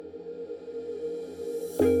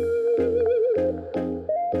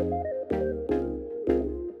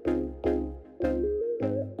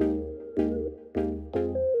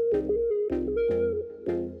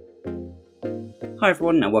Hi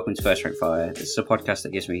everyone and welcome to First Rank Fire. This is a podcast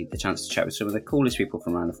that gives me the chance to chat with some of the coolest people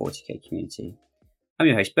from around the 40k community. I'm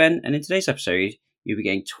your host Ben, and in today's episode you'll be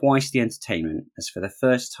getting twice the entertainment, as for the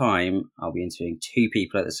first time I'll be interviewing two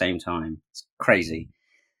people at the same time. It's crazy.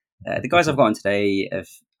 The guys I've got on today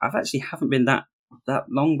I've actually haven't been that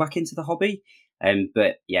long back into the hobby,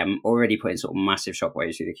 but yeah, I'm already putting sort of massive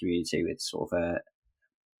shockwaves through the community with sort of a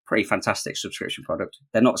pretty fantastic subscription product.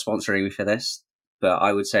 They're not sponsoring me for this, but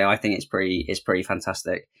I would say I think it's pretty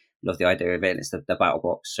fantastic. Love the idea of it. It's the battle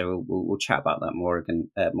box, so we'll chat about that more again,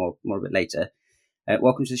 more a bit later.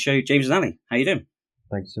 Welcome to the show, James and Ali. How you doing?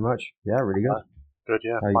 Thank you so much. Yeah, really good. Good,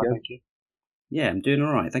 yeah. How you Fine, going? thank you. Yeah, I'm doing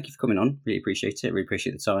all right. Thank you for coming on. Really appreciate it. Really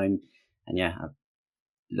appreciate the time. And yeah,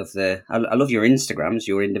 I love your Instagrams,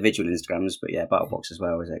 your individual Instagrams, but yeah, battle box as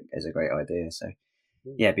well is a great idea. So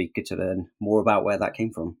yeah, it'd be good to learn more about where that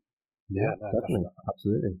came from. Yeah, definitely.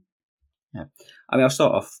 Absolutely. Yeah, I mean, I'll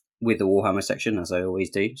start off with the Warhammer section, as I always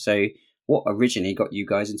do. So, what originally got you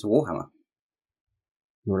guys into Warhammer?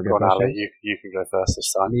 You want to Go go on, first? Ali, James? you can go first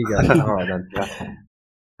this time. You go. All right then. Yeah.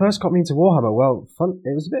 First got me into Warhammer. Well,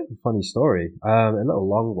 it was a bit of a funny story. A little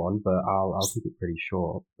long one, but I'll keep it pretty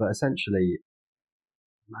short. But essentially,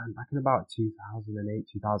 man, back in about 2008,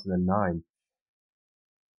 2009,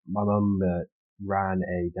 my mum ran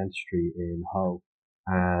a dentistry in Hull,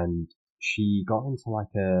 and she got into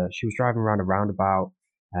she was driving around a roundabout,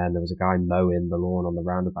 and there was a guy mowing the lawn on the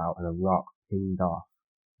roundabout, and a rock pinged off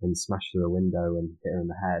and smashed through a window and hit her in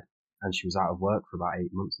the head, and she was out of work for about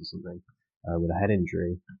 8 months or something, with a head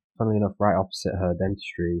injury. Funnily enough, right opposite her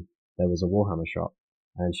dentistry, there was a Warhammer shop,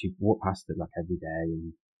 and she walked past it like every day,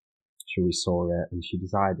 and she always saw it, and she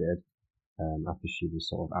decided, after she was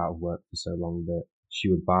sort of out of work for so long, that she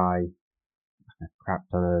would buy a crap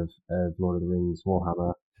ton of Lord of the Rings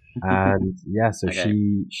Warhammer. And yeah, so Okay.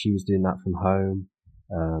 she was doing that from home,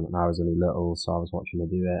 and I was only little, so I was watching her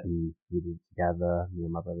do it, and we did it together, me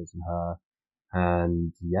and my brothers and her.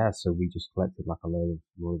 And yeah, so we just collected like a load of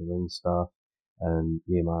Lord of the Rings stuff, and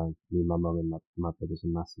me and my mum and my brothers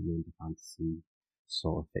are massively into fantasy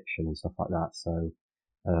sort of fiction and stuff like that, so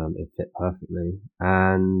it fit perfectly.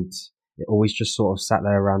 And it always just sort of sat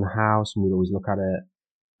there around the house, and we'd always look at it.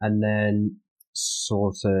 And then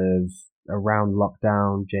sort of around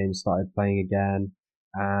lockdown, James started playing again,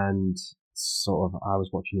 and sort of I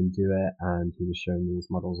was watching him do it, and he was showing me his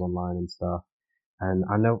models online and stuff. And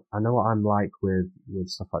I know what I'm like with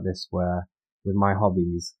stuff like this, where with my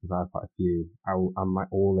hobbies, because I have quite a few, I'm like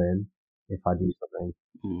all in if I do something.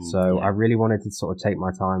 So Yeah. I really wanted to sort of take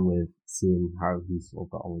my time with seeing how he sort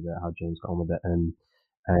of got on with it, how James got on with it, and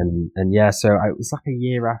yeah, so it was like a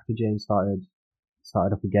year after James started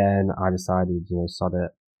up again. I decided, sod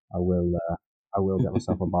it. I will get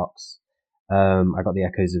myself a box. I got the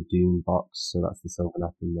Echoes of Doom box, so that's the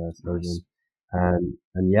Sylvaneth and the Sylvan. Nice.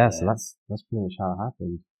 And yeah, so Yeah. that's pretty much how it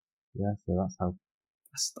happened. Yeah, so that's how.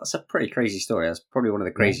 That's a pretty crazy story. That's probably one of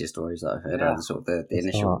the craziest stories that I've heard. Yeah. The sort of the It's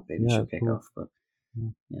initial hard. Yeah, it's cool. kickoff. But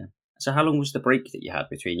Yeah. yeah. So how long was the break that you had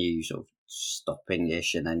between you sort of stopping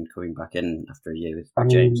ish and then coming back in after a year with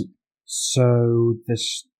James? So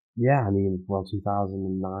this, yeah,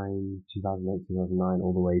 2009, 2008, 2009,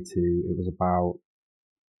 all the way to, it was about,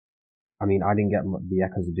 I didn't get the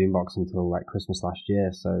Echoes of Doom box until like Christmas last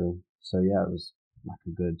year, so yeah, it was like a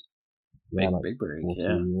good, Big break, 14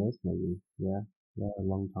 yeah. years maybe, yeah, a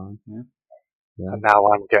long time. Yeah. And now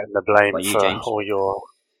I'm getting the blame What about you, for James? all your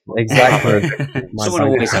Exactly. My Someone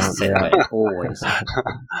bank always has to account, take yeah. the blame. Always.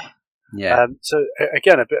 Yeah. So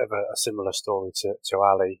again, a bit of a similar story to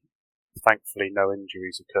Ali. Thankfully, no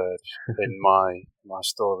injuries occurred in my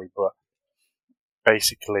story, but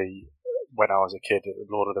basically, when I was a kid,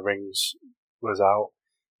 Lord of the Rings was out.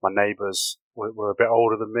 My neighbours were a bit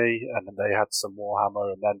older than me, and they had some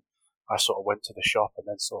Warhammer, and then I sort of went to the shop and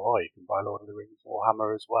then saw, you can buy Lord of the Rings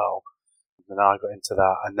Warhammer as well. And then I got into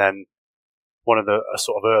that, and then one of the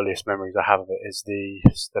sort of earliest memories I have of it is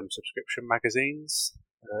them subscription magazines,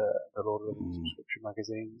 the Lord of the Rings subscription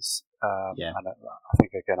magazines. Yeah. And I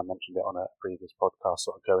think again I mentioned it on a previous podcast,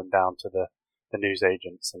 sort of going down to the news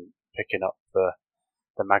agents and picking up the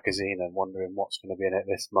magazine and wondering what's going to be in it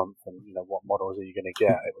this month, and what models are you going to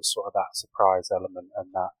get. It was sort of that surprise element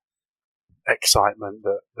and that excitement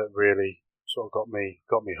that really sort of got me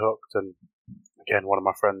hooked. And again, one of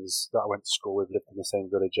my friends that I went to school with lived in the same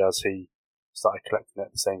village as he started collecting it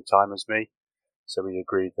at the same time as me, so we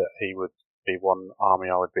agreed that he would be one army,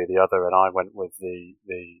 I would be the other, and I went with the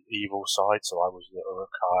evil side, so I was the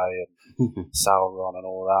Uruk-hai and Sauron and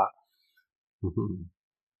all that.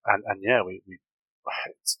 And yeah, we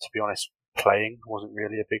to be honest, playing wasn't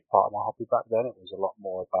really a big part of my hobby back then. It was a lot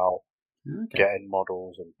more about getting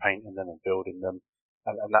models and painting them and building them.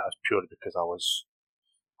 and that was purely because I was,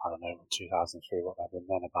 I don't know, 2003, what I've been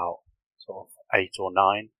then, about sort of 8 or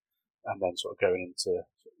 9, and then sort of going into,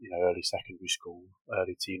 early secondary school,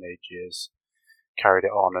 early teenage years, carried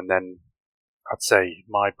it on, and then I'd say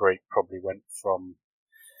my break probably went from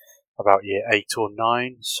about year 8 or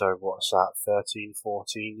 9, so what's that, 13,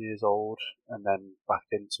 14 years old, and then back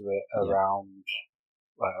into it around,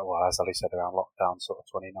 well, as Ali said, around lockdown, sort of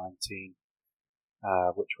 2019,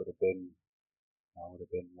 which would have been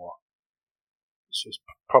what? It's just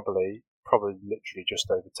probably literally just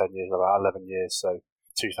over 10 years, about 11 years, so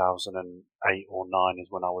 2008 or 9 is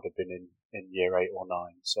when I would have been in year 8 or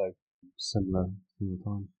 9, so similar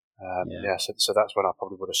time. So that's when I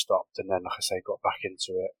probably would have stopped, and then, like I say, got back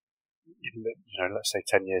into it, let's say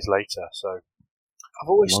 10 years later. So I've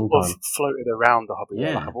always sort of floated around the hobby.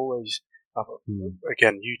 Yeah.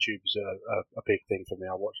 Again, YouTube's a big thing for me.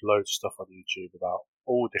 I watch loads of stuff on YouTube about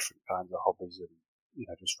all different kinds of hobbies and,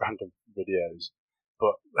 just random videos.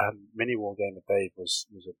 But Mini War Gamer Dave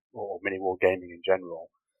or Mini War Gaming in general,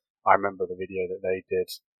 I remember the video that they did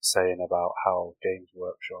saying about how Games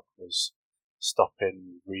Workshop was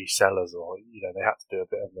stopping resellers, or they had to do a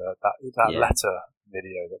bit of that letter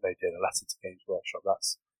video that they did, a letter to Games Workshop.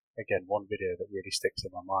 That's again one video that really sticks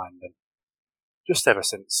in my mind, and just ever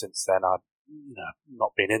since then, I've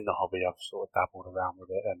not been in the hobby. I've sort of dabbled around with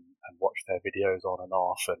it and watched their videos on and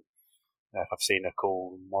off, and if I've seen a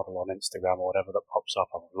cool model on Instagram or whatever that pops up,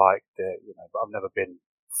 I've liked it, but I've never been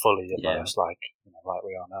fully immersed like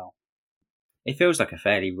we are now. It feels like a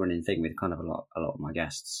fairly running thing with kind of a lot of my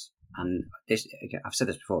guests. And this, I've said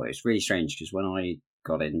this before, it's really strange because when I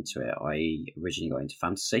got into it, I originally got into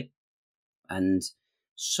fantasy, and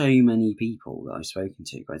so many people that I've spoken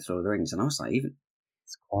to going through Lord of the Rings, and I was like, it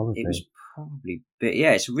was probably, but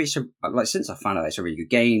yeah, it's like, since I found out it's a really good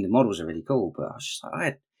game, the models are really cool, but I was just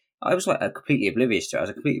like, I was like completely oblivious to it. I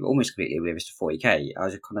was almost completely oblivious to 40k. I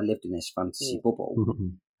was kind of lived in this fantasy bubble.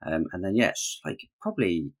 And then, yes, like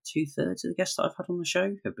probably 2/3 of the guests that I've had on the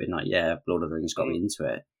show have been like, yeah, Lord of the Rings got me into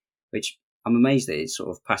it, which I'm amazed that it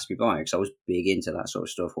sort of passed me by because I was big into that sort of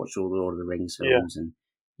stuff, watched all the Lord of the Rings films, and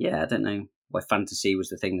I don't know why fantasy was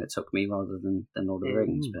the thing that took me rather than Lord of the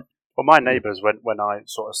Rings. But well, my neighbours, when I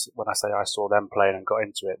say I saw them playing and got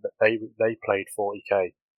into it, that they played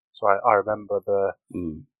 40k, so I remember the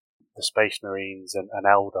Space Marines and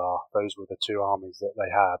Eldar. Those were the two armies that they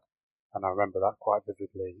had. And I remember that quite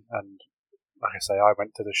vividly. And like I say, I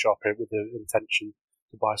went to the shop with the intention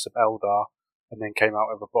to buy some Eldar, and then came out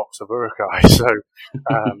with a box of Uruk-hai. So,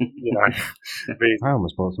 I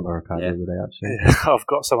almost bought some Uruk-hai the other day, actually. Yeah, I've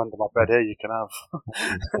got some under my bed here you can have.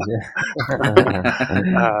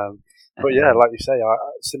 But yeah, like you say,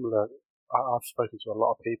 I've spoken to a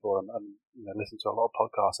lot of people and listened to a lot of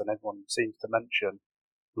podcasts, and everyone seems to mention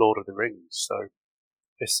Lord of the Rings. So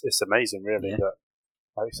it's amazing, really, that,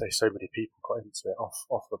 like you say, so many people got into it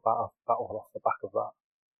off the back of that.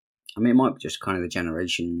 I mean, it might be just kind of the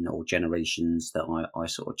generation or generations that I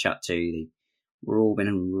sort of chat to. We're all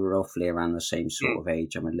been roughly around the same sort of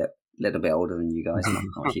age. I'm a little bit older than you guys,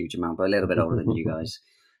 not a huge amount, but a little bit older than you guys.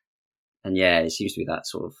 And yeah, it seems to be that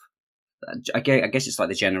sort of, I guess it's like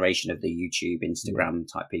the generation of the YouTube, Instagram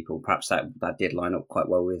type people. Perhaps that did line up quite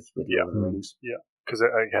well with Lord of the Rings. Yeah, because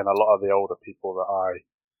again, a lot of the older people that I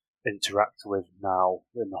interact with now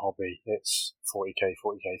in the hobby, it's 40k,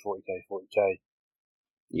 40k, 40k, 40k.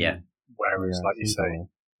 Yeah. Whereas, like you say,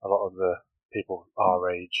 a lot of the people our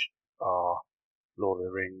age are Lord of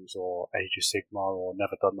the Rings or Age of Sigmar, or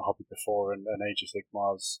never done the hobby before, and Age of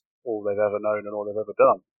Sigmar's all they've ever known and all they've ever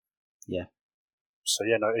done. Yeah. So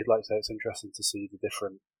yeah, no, like I say, it's interesting to see the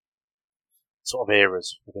different sort of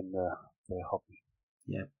eras within the hobby.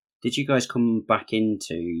 Yeah. Did you guys come back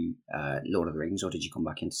into Lord of the Rings, or did you come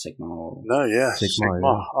back into Sigmar? Or? No, yeah,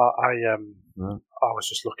 Sigmar. Yeah. I was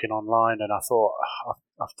just looking online, and I thought,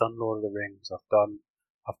 I've done Lord of the Rings, I've done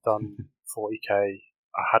 40k.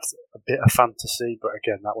 I had a bit of fantasy, but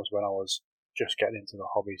again, that was when I was just getting into the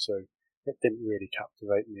hobby, so it didn't really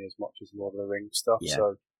captivate me as much as Lord of the Rings stuff. Yeah.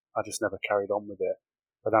 So I just never carried on with it.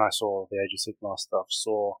 But then I saw the Age of Sigmar stuff,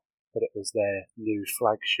 saw that it was their new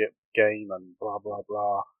flagship game, and blah blah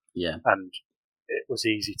blah. Yeah. And it was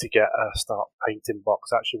easy to get a start painting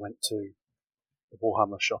box. I actually went to the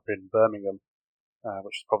Warhammer shop in Birmingham,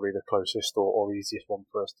 which is probably the closest or easiest one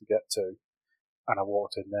for us to get to. And I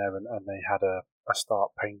walked in there, and they had a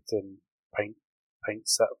start painting paint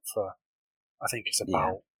set for, I think it's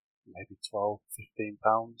about maybe £12,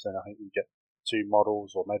 £15, and I think you get 2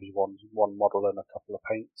 models, or maybe one model and a couple of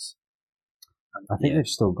paints. And I think they've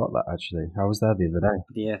still got that, actually. I was there the other day.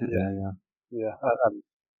 Yeah. And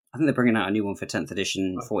I think they're bringing out a new one for 10th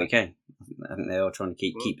edition 40k. I think they are trying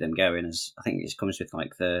to keep them going. As I think it comes with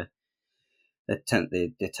like the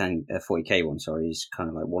 40k one. Sorry, is kind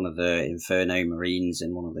of like one of the Inferno Marines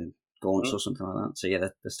and one of the Gaunts or something like that. So yeah, they're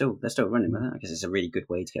still running with it. I guess it's a really good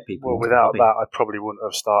way to get people. Well, without that, I probably wouldn't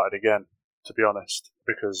have started again, to be honest,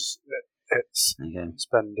 because it's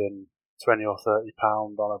spending £20 or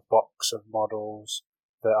 £30 on a box of models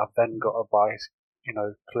that I've then got to buy,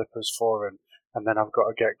 clippers for, and then I've got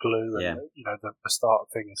to get glue, and the start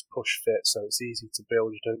thing is push fit, so it's easy to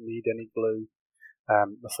build. You don't need any glue.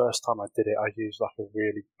 The first time I did it, I used like a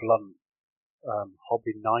really blunt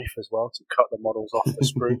hobby knife as well to cut the models off the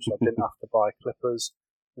sprue, so I didn't have to buy clippers.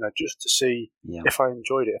 Just to see if I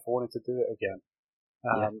enjoyed it, if I wanted to do it again.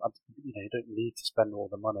 You don't need to spend all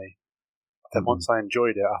the money. Then once I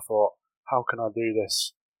enjoyed it, I thought, how can I do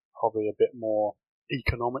this hobby a bit more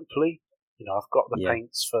economically? I've got the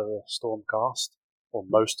paints for the Stormcast, or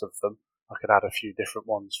most of them. I could add a few different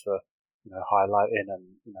ones for, highlighting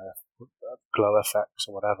and, glow effects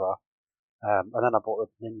or whatever. And then I bought the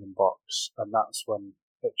Minion box, and that's when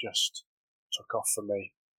it just took off for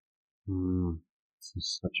me. This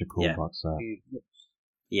is such a cool box set.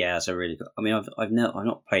 Yeah, it's a really good. I mean, I've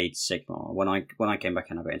not played Sigmar. When I came back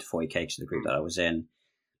and I got into 40k to the group that I was in,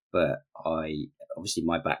 but obviously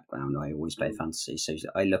my background, I always played fantasy, so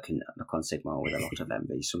I look on Sigmar with a lot of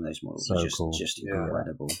envy. Some of those models are just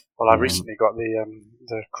incredible. Well, I recently got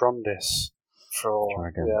the Krondis for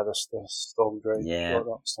the Storm Drake,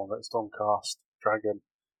 Stormcast Dragon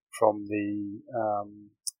from the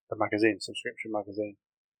subscription magazine,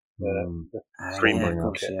 the Green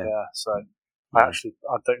Book kit. So I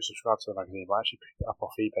don't subscribe to the magazine, but I actually picked it up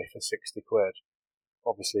off eBay for £60.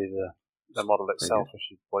 Obviously, the model itself, if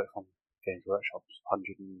you bought it from Games Workshop,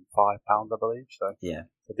 £105, I believe. So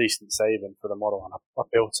a decent saving for the model, and I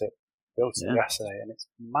built it yesterday, and it's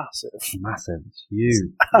massive. It's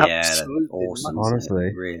huge. Absolutely awesome.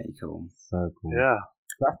 Honestly, really cool. So cool. Yeah.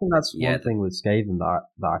 I think that's one thing with Skaven that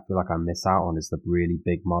I feel like I miss out on is the really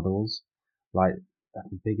big models. Like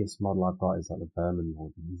the biggest model I've got is like the Vermin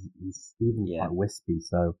one. He's even quite wispy.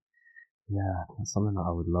 So yeah, that's something that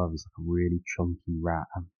I would love is like a really chunky rat,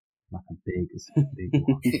 like a big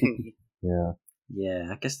one.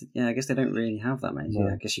 Yeah, I guess they don't really have that many. No.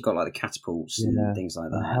 I guess you've got like the catapults and things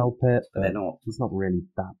like that. Help it, but they're not. He's not really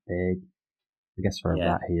that big. I guess for a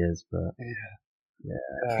rat he is, but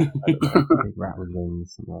big rat with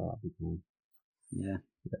wings, something like that would be cool.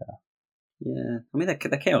 Yeah. I mean,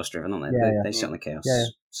 they're chaos driven, aren't they? They sit on the chaos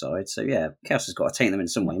side, so chaos has got to take them in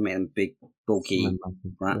some way, make them big, bulky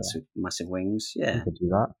rats with massive wings. Yeah, you could do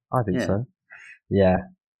that. I think so. Yeah.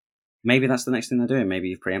 Maybe that's the next thing they're doing. Maybe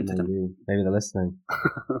you've preempted them. Maybe they're listening.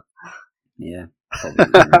 Yeah, probably.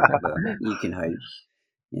 But you can hope.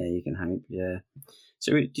 Yeah, you can hope. Yeah.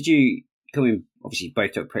 So, did you obviously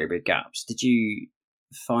both took pretty big gaps? Did you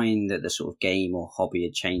find that the sort of game or hobby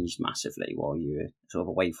had changed massively while you were sort of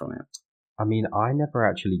away from it? I mean, I never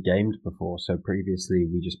actually gamed before, so previously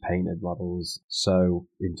we just painted models. So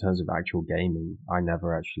in terms of actual gaming, I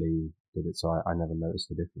never actually did it, so I never noticed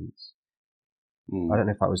the difference. I don't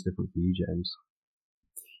know if that was different for you, James.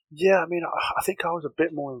 Yeah, I mean, I think I was a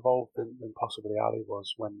bit more involved than possibly Ali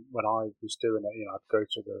was when I was doing it. I'd go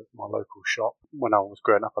to my local shop. When I was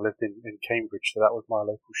growing up, I lived in Cambridge, so that was my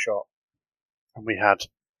local shop. And we had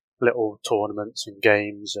little tournaments and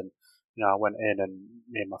games, and I went in, and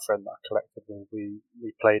me and my friend that I collected with, we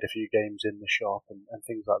played a few games in the shop and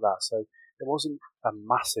things like that. So it wasn't a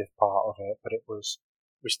massive part of it, but it was.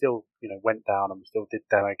 We still, went down and we still did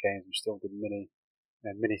demo games. We still did mini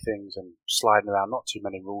things and sliding around. Not too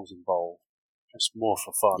many rules involved. Just more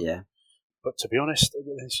for fun. Yeah. But to be honest,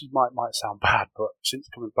 this might sound bad, but since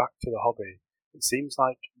coming back to the hobby, it seems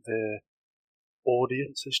like the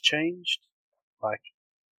audience has changed. Like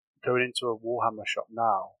going into a Warhammer shop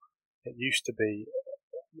now, it used to be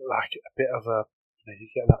like a bit of a, you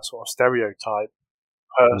get that sort of stereotype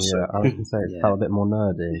person. Yeah, I was going to say it felt a bit more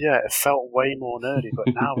nerdy. Yeah, it felt way more nerdy, but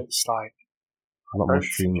now it's like a lot more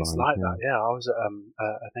streamlined. It's like that. Yeah, I was at an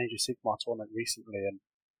Age of Sigmar tournament recently, and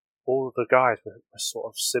all of the guys were sort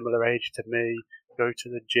of similar age to me. Go to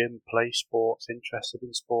the gym, play sports, interested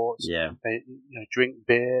in sports. Yeah, they drink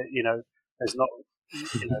beer. There's not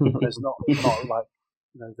like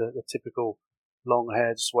the typical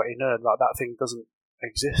long-haired sweaty nerd. Like that thing doesn't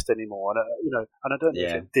exist anymore. And and I don't know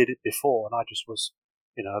if it did it before, and I just was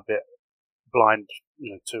a bit blind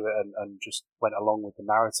to it and just went along with the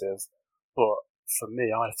narrative. But for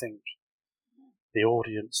me, I think the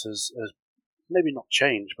audience has maybe not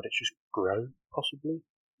changed, but it's just grown, possibly.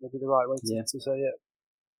 Maybe the right way to say it.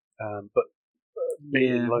 But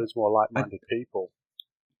meeting loads more like-minded people.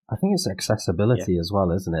 I think it's accessibility as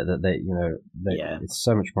well, isn't it? That Yeah. it's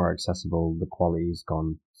so much more accessible. The quality's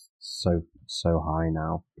gone so high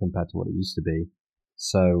now compared to what it used to be.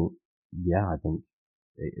 So yeah, I think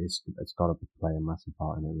it's got to play a massive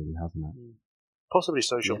part in it, really, hasn't it? Possibly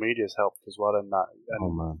social media's helped as well in that. And,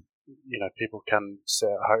 Oh man, people can sit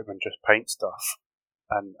at home and just paint stuff,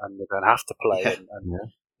 and they don't have to play, Yeah.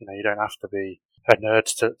 and you don't have to be a nerd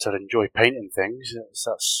to enjoy painting things.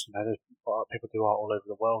 That's people do art all over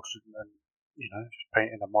the world, and just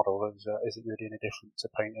painting a model isn't really any different to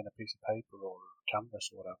painting a piece of paper or a canvas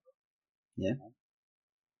or whatever. Yeah.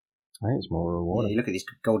 I think it's more Yeah, rewarding. you look at these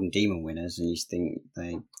Golden Demon winners, and you think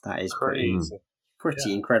that is Crazy.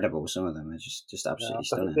 pretty incredible. Some of them are just absolutely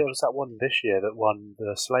stunning. There was that one this year that won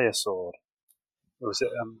the Slayer sword. Or was it?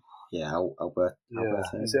 Yeah, Alberto.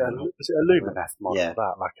 Is it a Lumineth model? Yeah.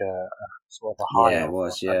 That like a sort of a high. Yeah, it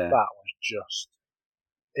was. Yeah, and that was just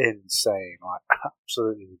insane, like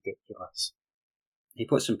absolutely ridiculous. he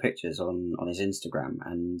put some pictures on his Instagram,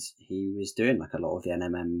 and he was doing like a lot of the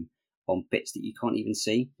NMM on bits that you can't even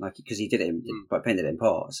see, like because he did it by painted it in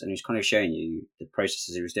parts, and he was kind of showing you the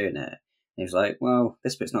processes he was doing it. And he was like, "Well,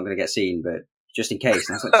 this bit's not going to get seen, but just in case."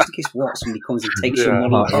 And I was like, "Just in case what? Somebody comes and takes your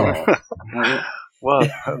model apart." Well,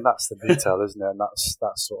 and that's the detail, isn't it? And that's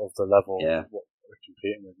sort of the level of what we're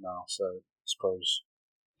competing with now. So I suppose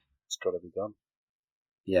it's got to be done.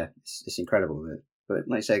 Yeah, it's incredible. But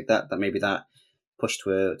like I say, that maybe that push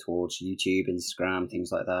towards YouTube, Instagram,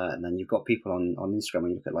 things like that. And then you've got people on Instagram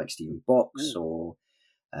when you look at like Stephen Box or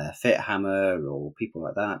Fit Hammer or people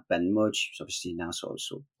like that. Ben Mudge, who's obviously now sort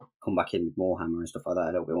of come back in with more Hammer and stuff like that.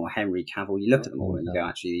 A little bit more Henry Cavill. You look at them all and you go,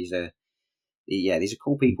 actually, these are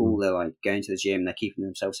cool people. They're like going to the gym. They're keeping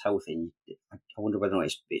themselves healthy. I wonder whether or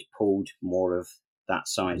not it's pulled more of that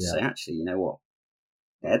side to say, actually, you know what?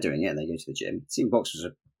 They're doing it and they go to the gym. Stephen Box was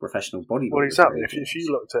a professional bodybuilder. Well, exactly. If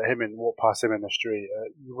you looked at him and walked past him in the street,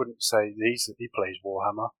 you wouldn't say he plays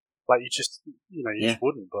Warhammer. Like you just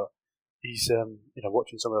wouldn't. But he's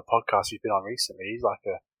watching some of the podcasts he's been on recently. He's like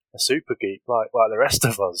a super geek, like the rest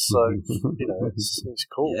of us. So it's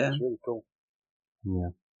cool. Yeah. It's really cool.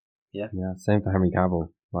 Yeah. Same for Henry Cavill.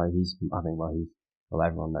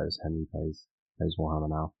 Everyone knows Henry plays Warhammer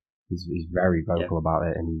now. He's very vocal about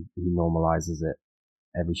it, and he normalizes it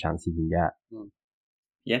every chance he can get.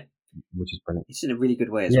 Yeah, which is brilliant. It's in a really good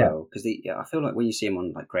way as well, because I feel like when you see him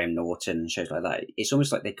on like Graham Norton and shows like that, it's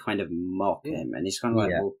almost like they kind of mock him, and he's kind of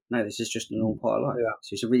like, well, no, this is just a normal part of life. Yeah.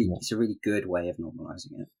 So it's a really good way of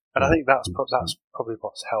normalizing it. And I think that's probably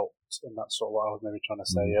what's helped, and that's sort of what I was maybe trying to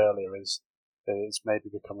say earlier, is that it's maybe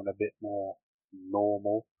becoming a bit more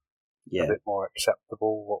normal, a bit more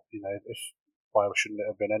acceptable. What if why shouldn't it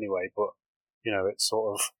have been anyway? But it's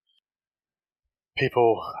sort of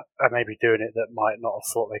people are maybe doing it that might not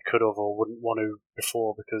have thought they could have or wouldn't want to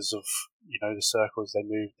before because of the circles they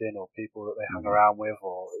moved in or people that they hung around with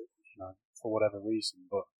or for whatever reason.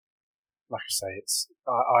 But like I say,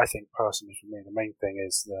 I think personally for me the main thing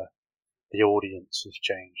is the audience has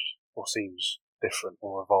changed or seems different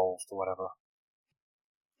or evolved or whatever.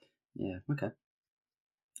 Yeah. Okay.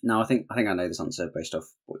 No, I think I know this answer based off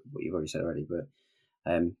what you've already said already. But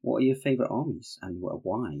what are your favourite armies and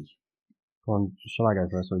why? Go on, shall I go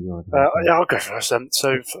first or do you want to go first? Yeah, I'll go first.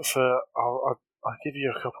 So I'll give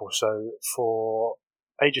you a couple. So for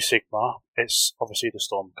Age of Sigmar, it's obviously the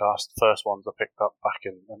Stormcast. The first ones I picked up back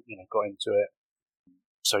and got into it.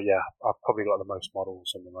 So yeah, I've probably got the most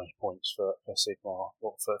models and the most points for Sigmar,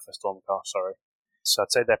 or for Stormcast, sorry. So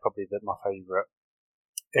I'd say they're probably my favourite.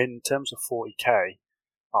 In terms of 40k,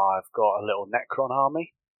 I've got a little Necron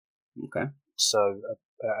army. Okay. So,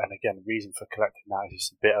 and again, the reason for collecting that is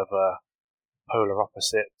it's a bit of a polar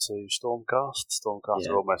opposite to Stormcast. Stormcast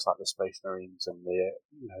are almost like the Space Marines and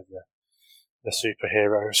the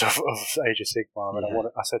superheroes of Age of Sigmar. And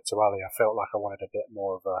I said to Ali, I felt like I wanted a bit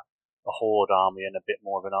more of a horde army and a bit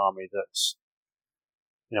more of an army that's,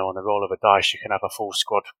 on the roll of a dice, you can have a full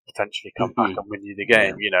squad potentially come back and win you the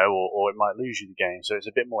game, or it might lose you the game. So it's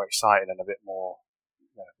a bit more exciting and a bit more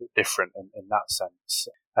a bit different in that sense.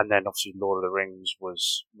 And then obviously Lord of the Rings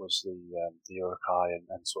was the Uruk-hai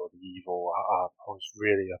and sort of the evil. I was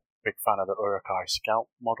really a big fan of the Uruk-hai scout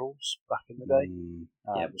models back in the day.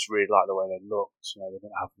 I just really liked the way they looked. They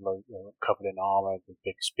didn't have covered in armor with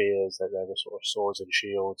big spears. They were sort of swords and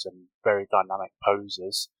shields and very dynamic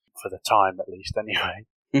poses for the time, at least, anyway.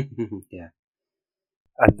 Yeah.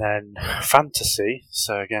 And then fantasy.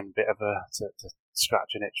 So again, a bit of to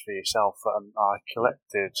scratch an itch for yourself. I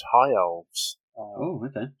collected High Elves.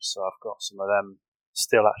 Okay. So I've got some of them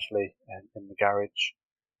still actually in the garage.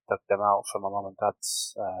 Dug them out from my mum and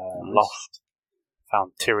dad's loft.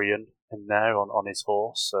 Found Tyrion in there on his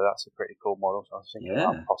horse, so that's a pretty cool model. So I was thinking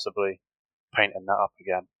about possibly painting that up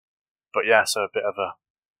again. But yeah, so a bit of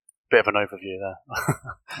an overview there.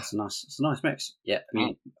 It's a nice mix. Yeah, I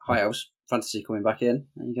mean, High Elves Fantasy coming back in.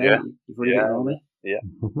 There you go. Yeah. You've really got your army. Yeah.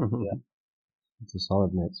 It's a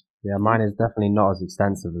solid mix. Yeah, mine is definitely not as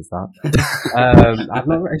extensive as that. I've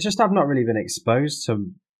not really been exposed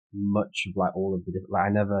to much of like all of the different. Like, I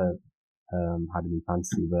never had any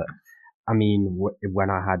fantasy, but I mean, when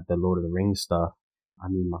I had the Lord of the Rings stuff, I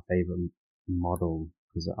mean, my favorite model,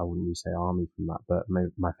 because I wouldn't really say army from that, but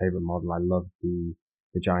my favorite model, I love the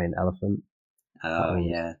giant elephant. Oh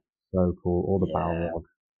yeah, so cool. All the Balrog.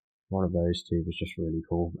 One of those two was just really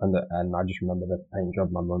cool, and I just remember the paint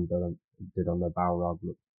job my mum did on the Balrog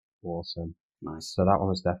looked awesome. Nice. So that one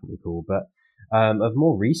was definitely cool. But of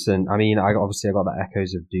more recent, I mean, I got the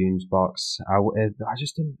Echoes of Dunes box. I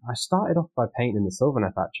started off by painting the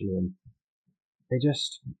Sylvaneth actually, and I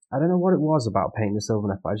don't know what it was about painting the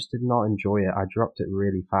Sylvaneth, but I just did not enjoy it. I dropped it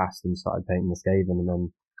really fast and started painting the Skaven, and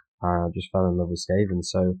then I just fell in love with Skaven.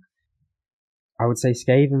 So I would say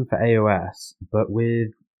Skaven for AOS, but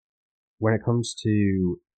when it comes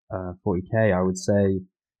to 40k, I would say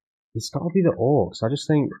it's got to be the Orcs. I just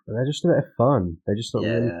think they're just a bit of fun. They just look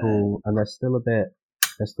really cool, and they're still a bit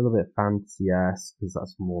fantasy-esque, because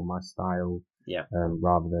that's more my style. Yeah.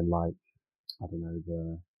 Rather than like, I don't know,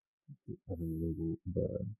 the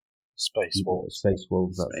Space Wolves. Space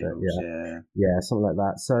Wolves. That's it. Yeah, something like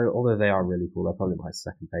that. So although they are really cool, they're probably my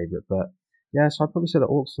second favorite. But yeah, so I'd probably say the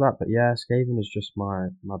Orcs for that. But yeah, Skaven is just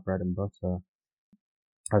my bread and butter.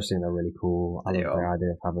 I just think they're really cool. I love the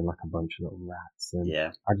idea of having like a bunch of little rats, and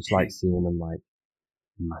I just like seeing them like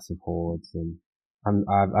massive hordes. And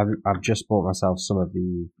I've just bought myself some of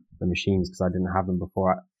the machines because I didn't have them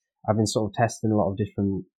before. I've been sort of testing a lot of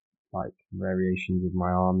different like variations of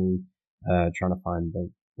my army, trying to find the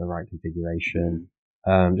right configuration.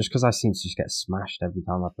 Just because I seem to just get smashed every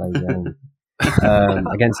time I play the game.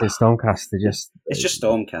 Against the Stormcast, it's just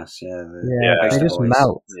Stormcast, they just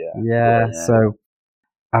melt. So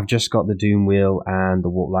I've just got the Doom Wheel and the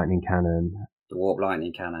Warp Lightning Cannon. The Warp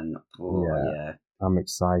Lightning Cannon. Oh, yeah. I'm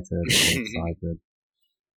excited.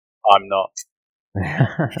 I'm not.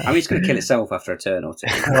 I mean, it's going to kill itself after a turn or two.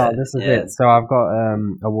 Well, this is it. So I've got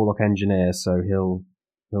a Warlock Engineer, so he'll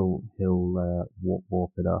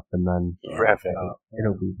warp it up, and then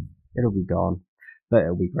it'll be gone. But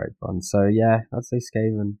it'll be great fun. So yeah, I'd say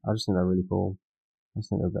Skaven. I just think they're really cool. I just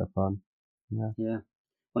think they're a bit of fun. Yeah.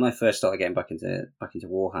 When I first started getting back into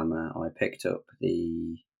Warhammer, I picked up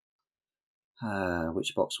the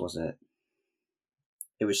which box was it?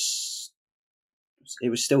 It was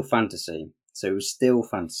still fantasy. So it was still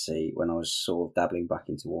fantasy when I was sort of dabbling back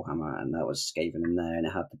into Warhammer, and that was Skaven in there, and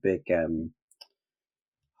it had the big they're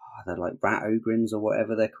like rat ogrins or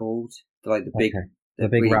whatever they're called. They're like the big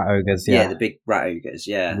rat ogres, the big rat ogres,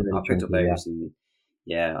 really I picked up those, and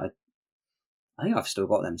I think I've still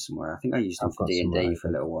got them somewhere. I think I used them for D&D for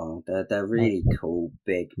a little while. They're really cool,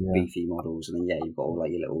 big, beefy models, and then you've got all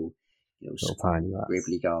like your little tiny rats.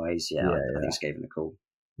 Gribbly guys. I think Skaven are cool.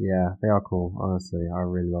 Yeah, they are cool. Honestly, I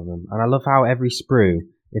really love them, and I love how every sprue,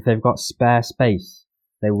 if they've got spare space,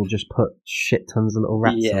 they will just put shit tons of little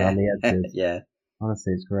rats around the edges.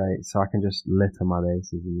 Honestly, it's great. So I can just litter my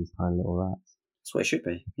bases with these tiny little rats. That's what it should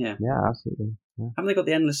be. Yeah. Yeah, absolutely. Yeah. Haven't they got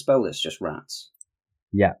the endless spell that's just rats?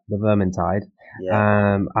 Yeah, the Vermintide.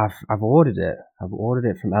 Yeah. I've ordered it. I've ordered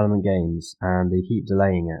it from Element Games, and they keep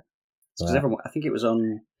delaying it. Because I think it was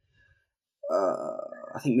on.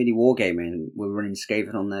 I think Mini Wargaming were running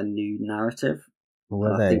Skaven on their new narrative.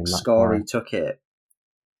 I think Scary took it,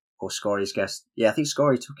 or Scary's guest. Yeah, I think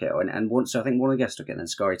Scary took it, and once I think one of the guests took it, and then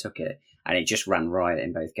Scary took it, and it just ran riot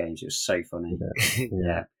in both games. It was so funny.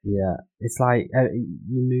 Yeah. It's like you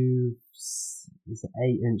move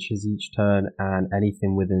 8 inches each turn, and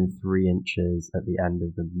anything within 3 inches at the end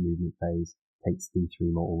of the movement phase takes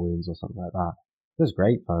D3 mortal wounds or something like that. It was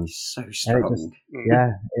great fun. It's so strong.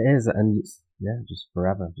 It is, and just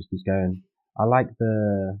forever, just keeps going. I like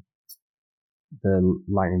the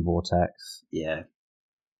Lightning Vortex. Yeah.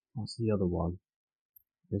 What's the other one?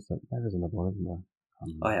 There is another one, isn't there?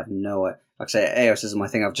 I have no idea. Like I say, AOS is my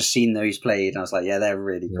thing. I've just seen those played, and I was like, they're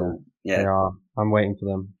really cool. Yeah, they are. I'm waiting for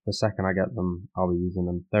them. The second I get them, I'll be using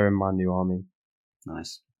them. They're in my new army.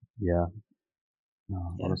 Nice. Yeah.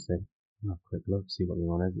 Honestly, I'll have a quick look, see what the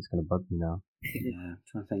one is. It's going to bug me now. Yeah, I'm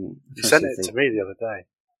trying to think. You sent it to me the other day.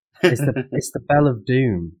 It's the Bell of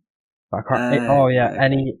Doom. But I can't.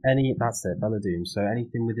 Any. That's it, Bell of Doom. So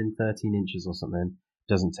anything within 13 inches or something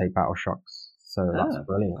doesn't take battle shocks. So that's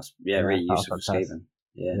brilliant. That's really useful for Skaven.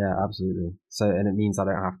 Yeah, absolutely. So, and it means I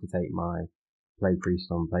don't have to take my Plague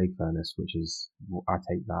Freestone, Plague Furnace, which is, I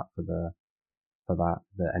take that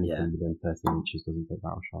that anything within 13 inches doesn't take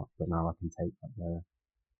battle shock, but now I can take the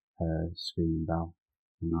Screaming Bell.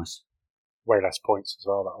 Nice. Way less points as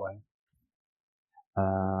well that way.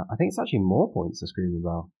 I think it's actually more points to Screaming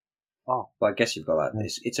Bell. Oh, well, I guess you've got that.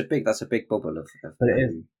 Yeah. That's a big bubble of but it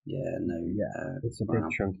is. It's a big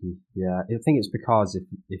chunky. Yeah, I think it's because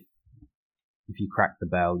if you crack the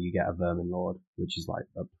bell, you get a Vermin Lord, which is like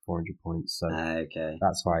up to 400 points. So okay,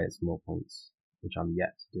 that's why it's more points, which I'm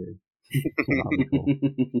yet to do. So cool.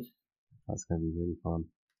 That's going to be really fun.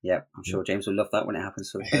 Yeah, I'm sure James will love that when it happens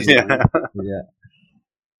for the first time. Yeah.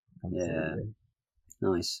 Yeah.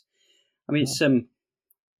 Nice. I mean, it's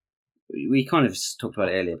we kind of talked about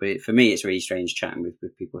it earlier, but for me, it's really strange chatting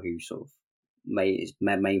with people who sort of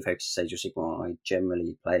main focus is Age of Sigmar. I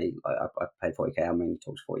generally play, I play 40k. I mainly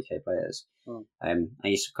talk to 40k players. I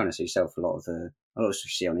used to kind of see yourself a lot of you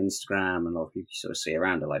see on Instagram, and a lot of people you sort of see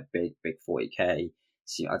around are like big 40k.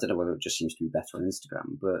 See, I don't know whether it just seems to be better on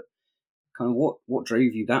Instagram, but kind of what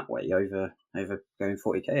drove you that way over going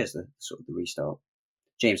 40k as the sort of the restart?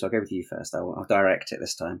 James, I'll go with you first. I'll direct it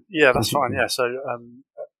this time. Yeah, that's fine. Yeah, so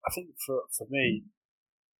I think for me,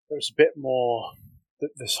 there was a bit more.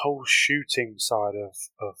 This whole shooting side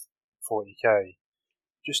of 40k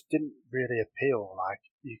just didn't really appeal. Like,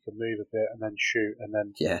 you can move a bit and then shoot, and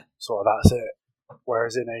then sort of that's it.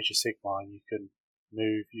 Whereas in Age of Sigmar, you can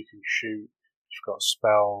move, you can shoot, you've got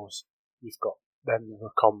spells, you've got then the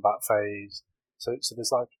combat phase. So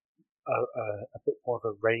there's like a bit more of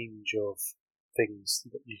a range of things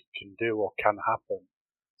that you can do or can happen.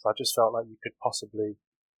 So I just felt like you could possibly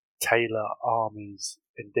tailor armies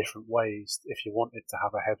in different ways. If you wanted to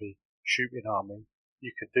have a heavy shooting army,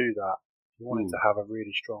 you could do that. If you wanted to have a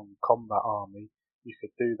really strong combat army, you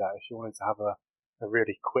could do that. If you wanted to have a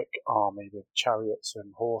really quick army with chariots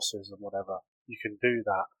and horses and whatever, you can do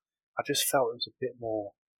that. I just felt it was a bit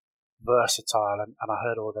more versatile, and I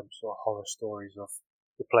heard all them sort of horror stories of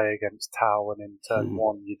you play against Tau and in turn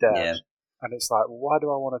 1 you're dead. And it's like, why do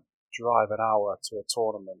I want to drive an hour to a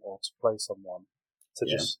tournament or to play someone to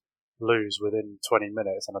just lose within 20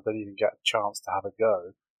 minutes and I don't even get a chance to have a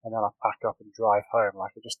go, and then I pack up and drive home?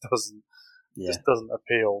 Like, it just doesn't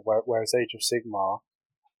appeal. Whereas Age of Sigmar,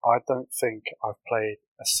 I don't think I've played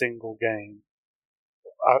a single game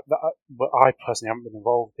that I personally haven't been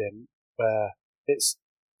involved in where it's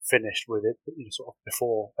finished with it, sort of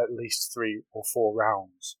before at least 3 or 4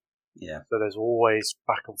 rounds. Yeah. So there's always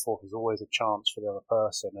back and forth. There's always a chance for the other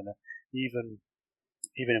person, and even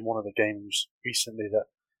in one of the games recently that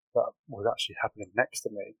was actually happening next to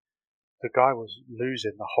me, the guy was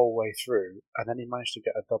losing the whole way through, and then he managed to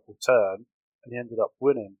get a double turn, and he ended up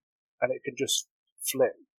winning. And it can just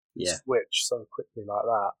flip, switch so quickly like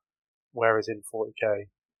that. Whereas in 40k,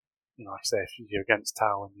 like I say, if you're against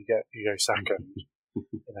Tau and you go second,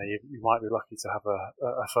 you might be lucky to have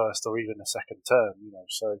a first or even a second turn.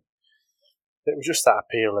 So it was just that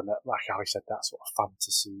appeal, and that, like Ali said, that sort of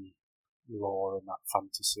fantasy lore and that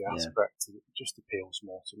fantasy aspect. It just appeals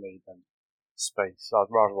more to me than space. I'd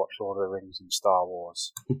rather watch Lord of the Rings and Star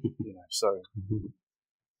Wars. So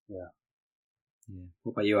yeah.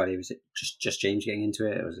 What about you, Ali? Was it just James getting into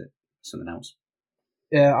it, or was it something else?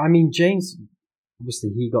 Yeah, I mean, James, obviously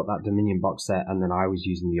he got that Dominion box set, and then I was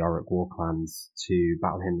using the Yorick War Clans to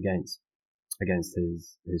battle him against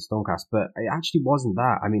his Stormcast. But it actually wasn't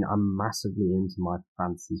that. I mean, I'm massively into my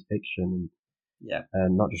fantasy fiction,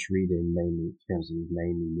 and not just reading mainly, to be honest with you,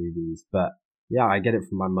 mainly movies. But yeah, I get it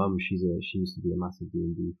from my mum. She used to be a massive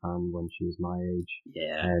D&D fan when she was my age.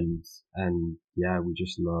 Yeah. And yeah, we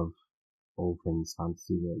just love all things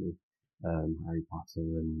fantasy, really. Harry Potter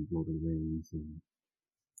and Lord of the Rings and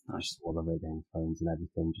all of it, Game of Thrones and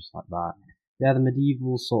everything, just like that. Yeah, the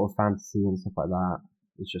medieval sort of fantasy and stuff like that.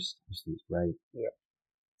 It's just great. Yeah.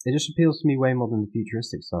 It just appeals to me way more than the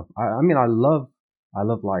futuristic stuff. I mean, I love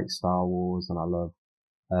like Star Wars, and I love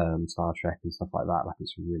Star Trek and stuff like that. Like,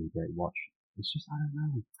 it's a really great watch. It's just, I don't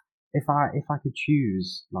know. If I could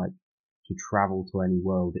choose, like, to travel to any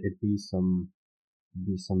world, it'd be some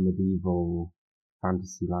medieval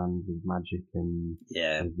fantasy land with magic and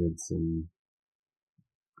wizards and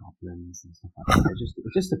goblins and stuff like that.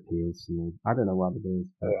 It just appeals to me. I don't know what it is,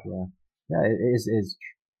 but yeah, it is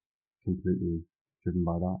completely driven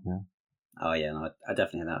by that. Yeah. Oh yeah, no, I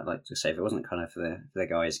definitely that. I'd like to say, if it wasn't kind of for the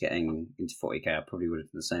guys getting into 40k, I probably would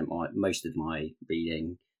have done the same. Most of my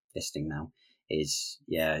reading listing now is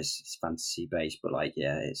it's fantasy based, but like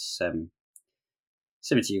it's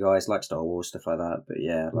similar to you guys, like Star Wars, stuff like that. But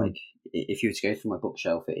like if you were to go through my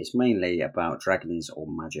bookshelf, it is mainly about dragons or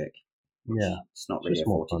magic. Yeah, it's not really a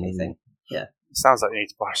 40k thing. Yeah, it sounds like you need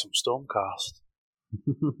to buy some Stormcast.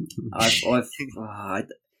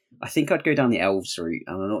 I think I'd go down the elves route,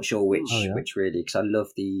 and I'm not sure which really, because I love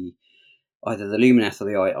either the Lumineth or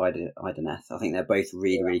the Idoneth. I think they're both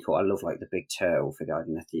really cool. I love like the big turtle for the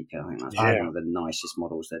Idoneth Deepkin. I think that's one of the nicest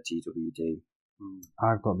models that TW do.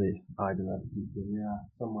 I've got the Idoneth Deepkin,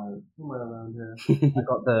 somewhere around here. I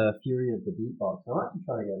got the Fury of the Deep Box. I'm actually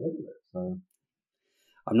trying to get rid of it, so.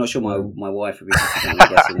 I'm not sure my wife would be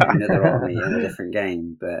getting another army in a different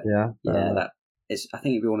game, but that is. I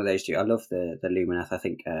think it'd be one of those two. I love the Lumineth. I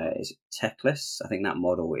think is it Teclis? I think that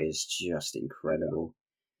model is just incredible.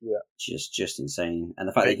 Yeah, just insane, and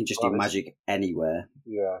the fact that you can just do magic anywhere.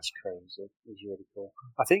 Yeah, it's crazy. It's really cool.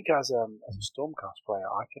 I think as a Stormcast player,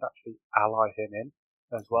 I could actually ally him in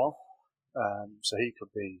as well, so he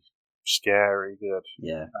could be scary good.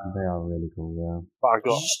 Yeah, they are really cool. Yeah, but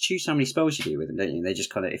you just choose how many spells you do with them, don't you? They just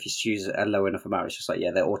kind of, if you choose a low enough amount, it's just like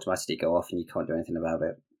they automatically go off, and you can't do anything about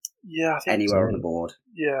it. Yeah, I think anywhere on the board.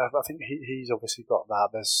 Yeah, I think he's obviously got that.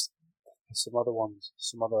 There's some other ones,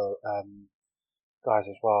 some other guys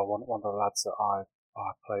as well. One of the lads that I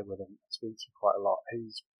play with and speak to quite a lot.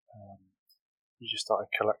 He just started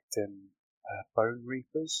collecting Bone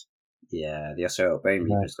Reapers. Yeah, the Osiro Bone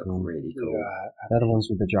Reapers look really cool. Yeah, they're the ones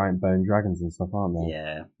with the giant bone dragons and stuff, aren't they?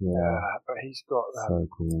 Yeah. But he's got so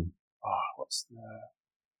cool. What's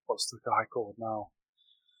the guy called now?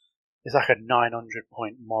 It's like a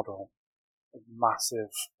 900-point model, a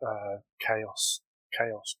massive chaos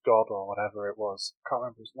god or whatever it was. Can't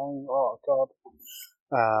remember his name. Oh God.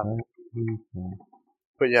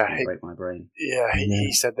 But yeah, break my brain. Yeah,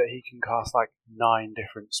 he said that he can cast like 9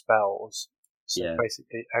 different spells. So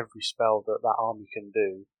basically, every spell that army can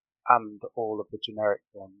do, and all of the generic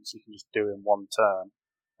ones, you can just do in one turn.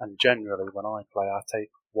 And generally, when I play, I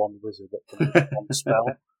take one wizard that can do one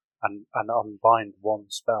spell and unbind one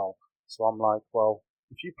spell. So I'm like, well,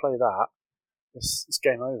 if you play that, it's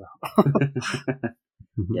game over.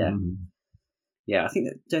 Yeah. I think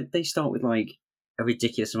that they start with like a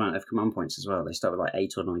ridiculous amount of command points as well. They start with like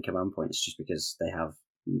 8 or 9 command points just because they have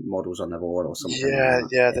models on the board or something.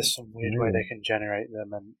 Yeah. There's some weird way they can generate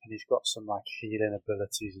them, and he's got some like healing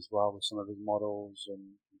abilities as well with some of his models,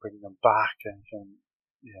 and bring them back, and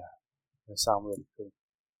they sound really cool.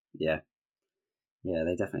 Yeah,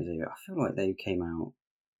 they definitely do. I feel like they came out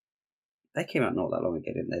not that long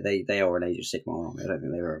ago, didn't they? They are an Age of Sigmar army. I don't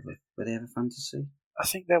think they were they ever fantasy? I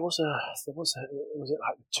think there was was it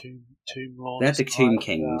like the Tomb Lords? They had the Tomb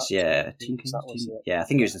Kings, Tomb Kings. Yeah, I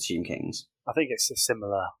think it was the Tomb Kings. I think it's a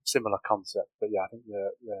similar concept, but yeah, I think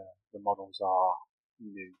the models are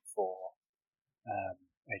new for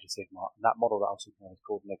Age of Sigmar. And that model that I was thinking of is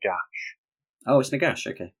called Nagash. Oh, it's Nagash.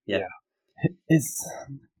 Okay, yeah. Because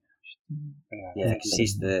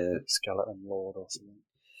he's the Skeleton Lord or something.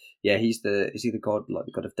 Yeah, is he the god, like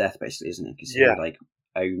the god of death, basically, isn't he? Because he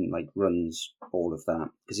runs all of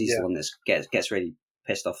that. Because he's the one that gets really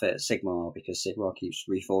pissed off at Sigmar because Sigmar keeps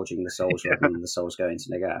reforging the souls rather than the souls going to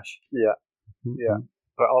Nagash. Yeah.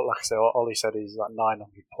 But like I say, Ollie said he's like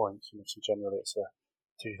 900 points, and so generally it's a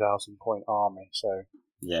 2,000 point army. So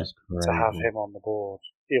to have him on the board,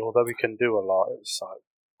 although we can do a lot, it's like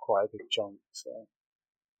quite a big chunk. So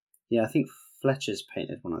yeah, I think Fletcher's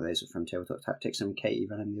painted one of those from Tabletop Tactics, and Katie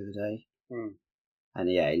ran him the other day. And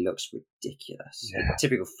it looks ridiculous. Yeah.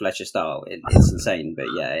 Typical Fletcher style, it's insane, but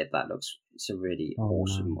it's a really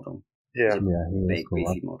awesome model. Yeah, he big, cool.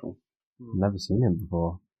 beefy model. Never seen him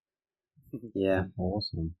before. Yeah.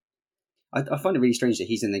 Awesome. I find it really strange that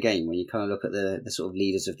he's in the game when you kind of look at the sort of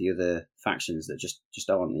leaders of the other factions that just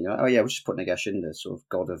aren't. We'll just put Nagash in, the sort of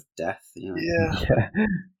god of death. Yeah.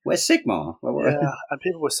 Where's Sigmar? And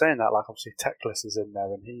people were saying that, like, obviously Teclis is in there,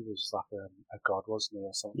 and he was like a god, wasn't he,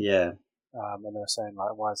 or something? Yeah. And they were saying,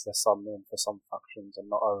 like, why is there some in for some factions and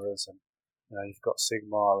not others? And you've got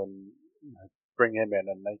Sigmar, and bring him in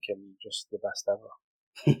and make him just the best ever.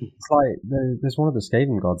 It's like there's one of the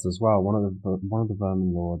Skaven gods as well. One of the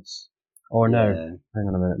Vermin Lords. Oh no! Hang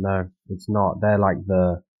on a minute. No, it's not. They're like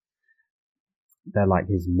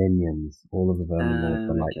his minions. All of the Vermin Lords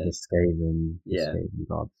are like the Skaven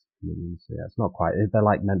gods minions. So yeah, it's not quite. They're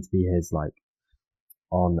like meant to be his like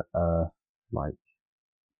on Earth like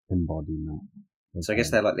embodiment. So I guess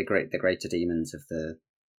they're like the greater demons of the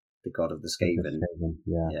god of the Skaven.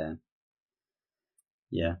 Yeah.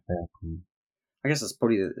 They're cool. I guess that's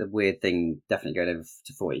probably the weird thing, definitely going over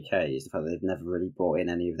to 40k, is the fact that they've never really brought in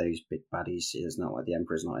any of those big baddies. There's not like the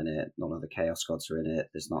Emperor's not in it, none of the Chaos Gods are in it.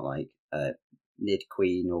 There's not like Nid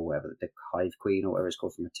Queen or whatever, the Hive Queen or whatever it's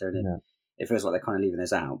called from Eternity. Yeah. It feels like they're kind of leaving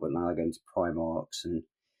this out, but now they're going to Primarchs and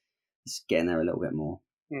it's getting there a little bit more.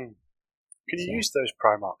 Can you use those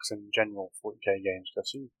Primarchs in general 40k games? Because I've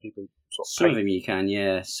seen people sort of Some of paint. them you can,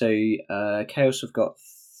 yeah. So Chaos have got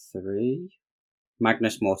 3.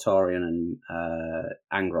 Magnus, Mortarion, and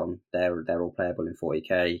Angron. They're all playable in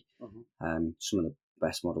 40k. Some of the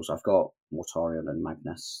best models I've got: Mortarion and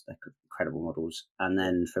Magnus. They're incredible models. And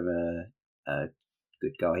then from a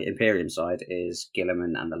good guy Imperium side is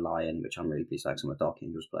Guilliman and the Lion, which I'm really pleased with. I'm a Dark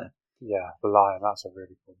Angels player. Yeah, the Lion. That's a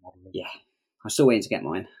really cool model. Yeah, I'm still waiting to get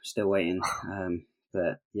mine. Still waiting.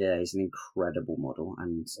 But yeah, he's an incredible model,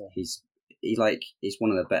 and he's one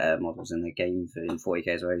of the better models in the game in 40k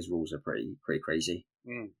as well. His rules are pretty crazy.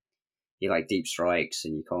 He deep strikes,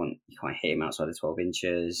 and you can't hit him outside of 12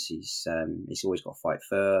 inches. He's always got to fight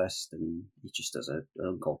first, and he just does an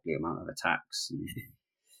ungodly amount of attacks. And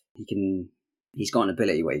he's got an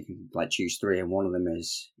ability where you can choose 3, and one of them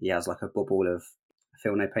is he has a bubble of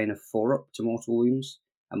Feel No Pain of 4 up to Mortal Wounds.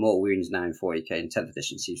 And Mortal Wounds now in 40k in 10th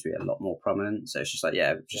edition seems to be a lot more prominent. So it's just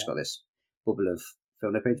we've just got this bubble of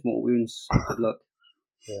Feel No Pain to Mortal Wounds. Good luck.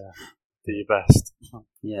 Yeah, do your best.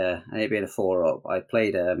 Yeah, and it being a 4 up, I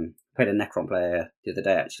played a Necron player the other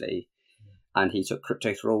day actually, and he took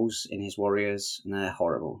Crypto Thralls in his warriors, and they're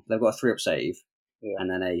horrible. They've got a 3 up save, and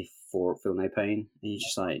then a 4 up Feel No Pain, and you're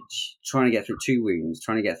just trying to get through 2 wounds,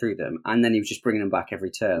 trying to get through them, and then he was just bringing them back every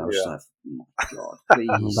turn. I was just oh my god, please.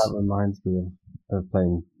 That reminds me of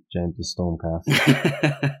playing James' Stormcast,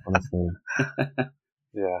 honestly.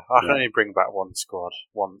 Yeah, I can only bring back one squad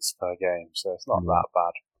once per game, so it's not that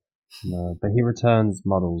bad. No, but he returns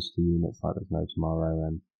models to units like there's no tomorrow,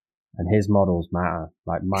 and his models matter.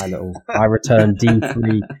 I return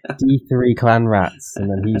D3 clan rats, and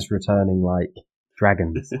then he's returning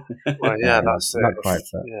dragons. Well, yeah, that's not it. Quite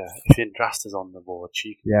if Yndrasta's on the board,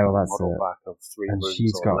 she can model back of 3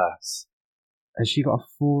 wounds or less. Has she got a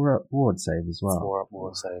 4 up ward save as well? 4 up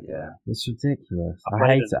ward save, yeah. It's ridiculous. I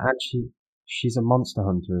hate it. And she's a monster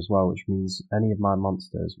hunter as well, which means any of my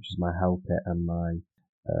monsters, which is my Hell Pit and my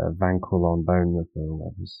Vanquilon Bone Ripper, or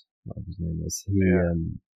whatever his name is,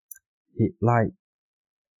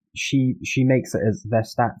 she makes it as their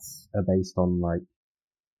stats are based on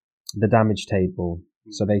the damage table.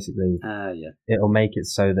 So basically, it'll make it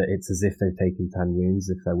so that it's as if they've taken 10 wounds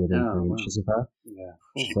if they're within 3 inches of her. Yeah.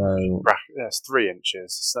 So it's 3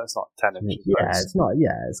 inches. So it's not 10 inches. Yeah, close. it's not.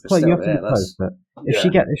 Yeah, it's close. You have to be close. But if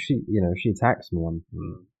she attacks me, I'm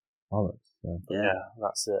bollocks. So. Yeah,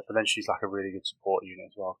 that's it. But then she's a really good support unit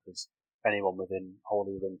as well, because anyone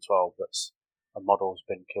wholly within 12 that's a model's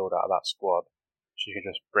been killed out of that squad, she can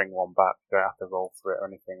just bring one back. Don't have to roll for it or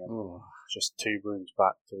anything, and just 2 wounds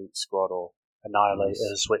back to each squad. Or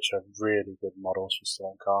Annihilators, which are really good models for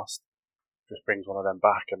Stormcast. Just brings one of them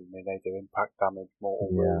back, and they do impact damage, mortal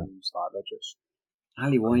wounds. They're just.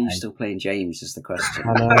 Ali, why are you still playing James? Is the question.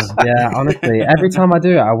 I know. Yeah, honestly, every time I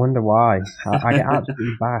do it, I wonder why. I get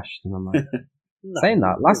absolutely bashed, and I'm like, saying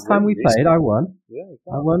that. Last time we played, I won. Yeah,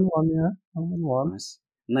 exactly. I won one. Yeah, I won one. Nice.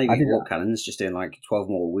 No, you get Warp Cannons, just doing 12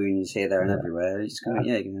 more wounds here, there, and everywhere. It's gonna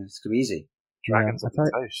be easy. Dragons on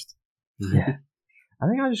toast. Yeah, I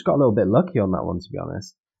think I just got a little bit lucky on that one, to be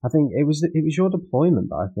honest. I think it was your deployment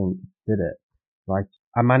that I think did it.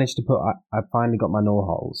 I managed to I finally got my gnaw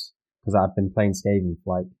holes, because I've been playing Skaven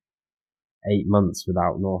for 8 months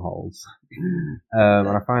without gnaw holes. And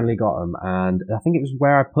I finally got them, and I think it was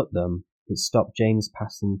where I put them, it stopped James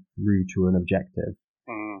passing through to an objective.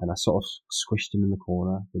 And I sort of squished him in the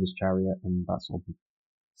corner with his chariot, and that sort of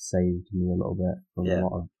saved me a little bit from a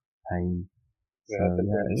lot of pain. Yeah, so, I think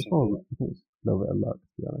it was a little bit of luck, to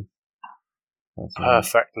be honest.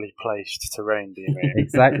 Perfectly placed terrain, do you mean?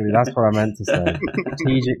 Exactly, that's what I meant to say.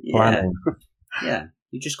 Strategic planning. Yeah,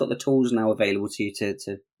 you've just got the tools now available to you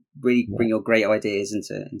to really bring your great ideas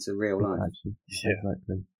into real life. Actually,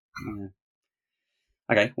 exactly. Yeah.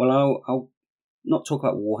 Okay, well, I'll not talk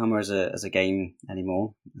about Warhammer as a game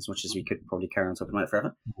anymore, as much as we could probably carry on talking about it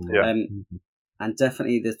forever. Yeah. And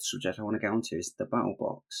definitely the subject I want to get onto is the Battle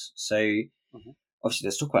Box. So, obviously,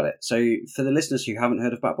 let's talk about it. So, for the listeners who haven't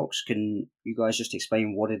heard of Battle Box, can you guys just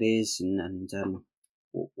explain what it is and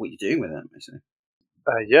what you're doing with it, basically?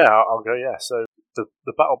 I'll go. Yeah, so the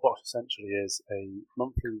Battle Box essentially is a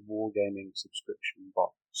monthly wargaming subscription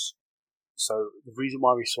box. So the reason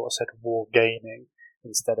why we sort of said wargaming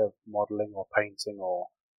instead of modelling or painting or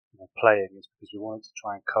playing is because we wanted to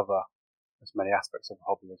try and cover as many aspects of the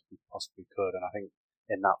hobby as we possibly could. And I think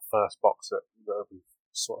in that first box that we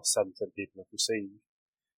sort of sent and people have received,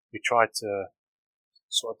 we tried to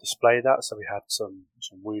sort of display that. So we had some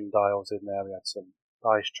wound dials in there, we had some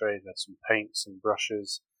dice trays, we had some paints and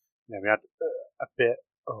brushes. We had a bit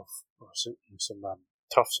of some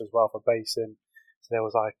tufts as well for basing. So there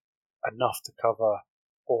was enough to cover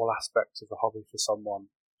all aspects of the hobby for someone.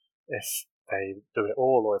 If they do it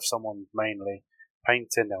all, or if someone's mainly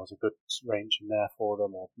painting, there was a good range in there for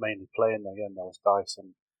them, or mainly playing, again, there was dice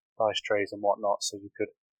and dice trays and whatnot, so you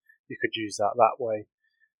could use that way.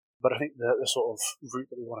 But I think the sort of route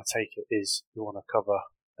that we want to take it is we want to cover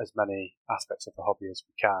as many aspects of the hobby as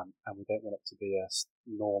we can, and we don't want it to be a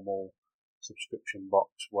normal subscription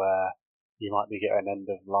box where you might be getting end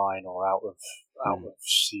of line or out of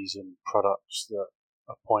season products that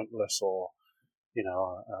are pointless or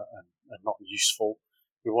and not useful.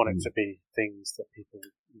 We want it to be things that people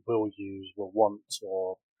will use, will want,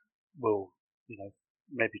 or will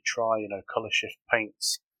maybe try. Color shift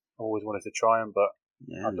paints. I always wanted to try them, but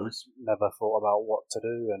never thought about what to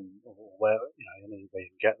do and where you can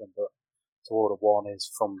get them. But to order one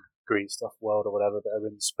is from Green Stuff World or whatever that are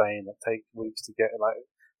in Spain that take weeks to get.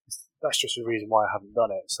 That's just the reason why I haven't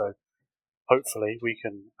done it. So hopefully we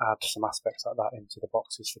can add some aspects like that into the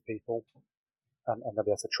boxes for people, and they'll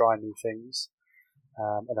be able to try new things.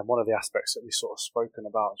 And then one of the aspects that we've sort of spoken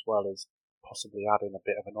about as well is possibly adding a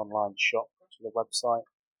bit of an online shop to the website,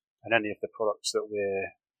 and any of the products that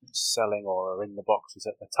we're selling or are in the boxes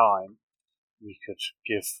at the time, we could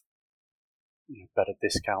give better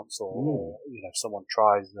discounts, or if someone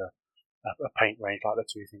tries a paint range like the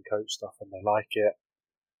Tooth and Coat stuff and they like it,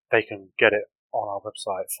 they can get it on our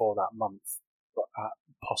website for that month, but at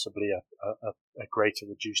possibly a greater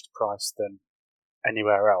reduced price than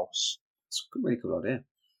anywhere else. It's a really cool idea.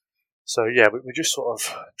 So yeah, we're just sort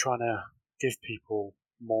of trying to give people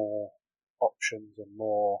more options and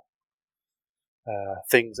more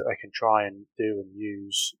things that they can try and do and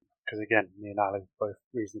use. Because again, me and Ali both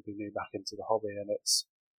reasonably new back into the hobby, and it's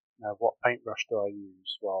what paintbrush do I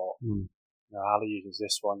use? Well, Ali uses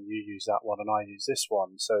this one, you use that one, and I use this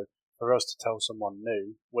one. So for us to tell someone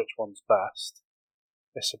new which one's best,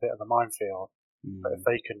 it's a bit of a minefield. But if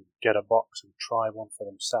they can get a box and try one for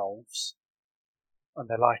themselves, and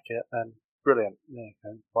they like it, then brilliant. You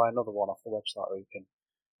can buy another one off the website, or you can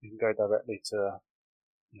go directly to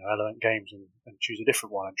Element Games and choose a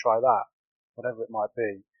different one and try that. Whatever it might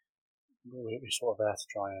be, we're sort of there to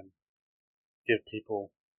try and give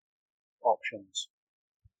people options.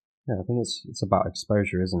 Yeah, I think it's about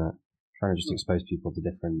exposure, isn't it? Trying to just expose people to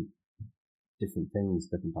different things,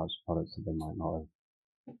 different types of products that they might not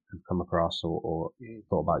have come across or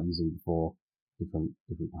thought about using before. Different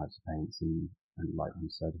types of paints and like you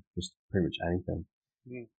said, just pretty much anything.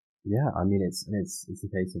 Yeah, I mean it's a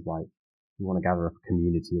case of like we want to gather up a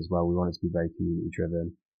community as well. We want it to be very community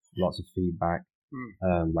driven, lots of feedback,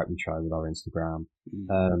 like we try with our Instagram.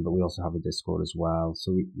 But we also have a Discord as well.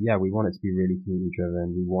 So we want it to be really community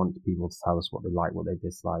driven. We want people to tell us what they like, what they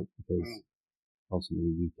dislike, because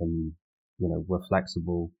ultimately we can, we're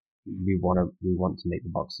flexible. We want to make the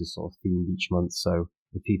boxes sort of themed each month. So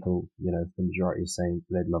if people, if the majority is saying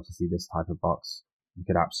they'd love to see this type of box, we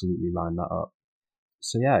could absolutely line that up.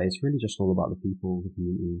 So yeah, it's really just all about the people, the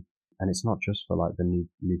community, and it's not just for like the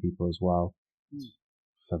new people as well.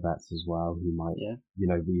 For vets as well, who might,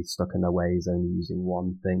 be stuck in their ways, only using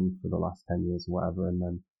one thing for the last 10 years or whatever,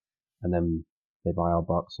 and then they buy our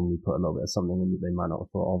box and we put a little bit of something in that they might not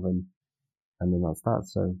have thought of, and then that's that.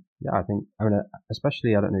 So yeah, I mean,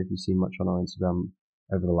 especially, I don't know if you've seen much on our Instagram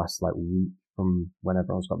over the last like week from when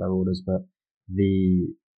everyone's got their orders, but the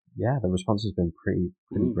response has been pretty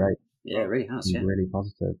great. Yeah, it really has. Yeah, really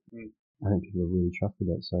positive. I think people are really chuffed with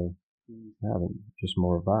it. So yeah, I think just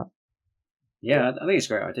more of that. Yeah, I think it's a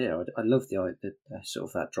great idea. I love the sort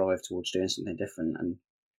of that drive towards doing something different, and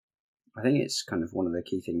I think it's kind of one of the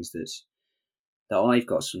key things that I've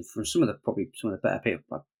got from some of the better people.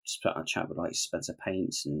 I just put out a chat with like Spencer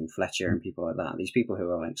Paints and Fletcher and people like that. These people who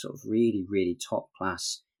are like sort of really, really top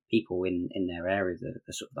class people in their area,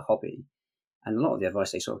 the sort of the hobby. And a lot of the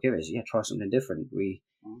advice they sort of give is, try something different.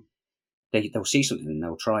 They'll see something and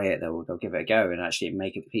they'll try it, they'll give it a go, and actually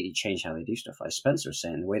make it completely change how they do stuff. Like Spencer was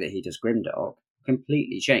saying, the way that he does Grimdark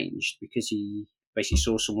completely changed because he basically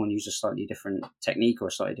saw someone use a slightly different technique or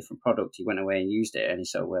a slightly different product. He went away and used it, and he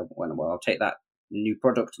said, well, I'll take that new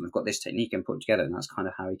product and I've got this technique and put it together, and that's kind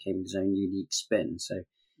of how he came with his own unique spin. So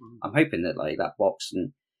I'm hoping that like that box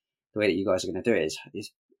and the way that you guys are going to do it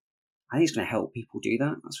is I think it's going to help people do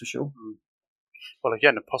that. That's for sure. Well,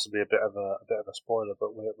 again, possibly a bit of a spoiler,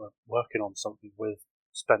 but we're working on something with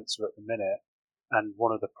Spencer at the minute, and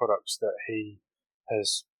one of the products that he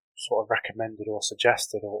has sort of recommended or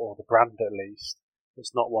suggested, or the brand at least,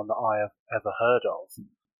 it's not one that I have ever heard of.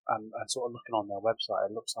 And sort of looking on their website,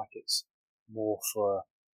 it looks like it's more for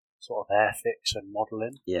sort of airfix and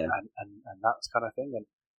modelling, and that kind of thing. And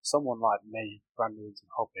someone like me, brand new into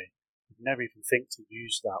the hobby, would never even think to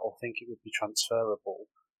use that or think it would be transferable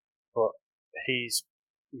he's,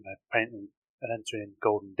 painting and entering in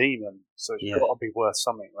Golden Demon, so it's Yeah. got to be worth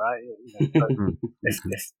something, right? So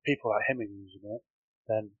if people like him are using it,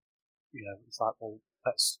 then it's like, well,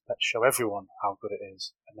 let's show everyone how good it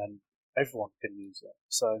is, and then everyone can use it.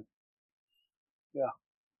 So yeah.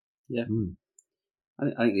 I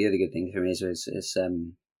think the other good thing for me is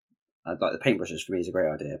like the paintbrushes for me is a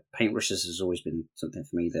great idea. Paintbrushes has always been something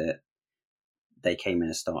for me that they came in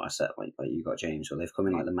a starter set, like you got, James, or they've come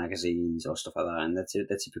in like the magazines or stuff like that, and they're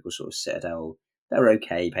typical sort of Citadel. They're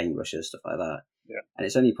okay paintbrushes, stuff like that. Yeah. And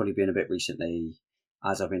it's only probably been a bit recently,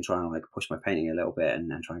 as I've been trying to like push my painting a little bit and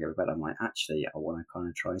try and get better. I'm like, actually, I want to kind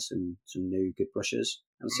of try some new good brushes.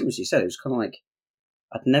 And as soon as you said, it was kind of like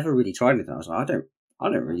I'd never really tried anything. I was like, I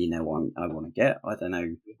don't really know what I want to get. I don't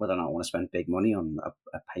know whether or not I want to spend big money on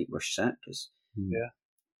a paintbrush set, because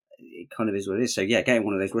it kind of is what it is. So yeah, getting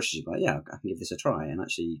one of those brushes, you're like, yeah, I can give this a try. And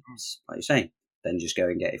actually, like you're saying, then just go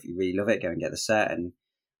and get, if you really love it, go and get the set. And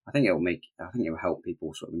I think it will help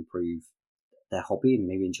people sort of improve their hobby and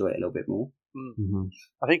maybe enjoy it a little bit more. Mm-hmm.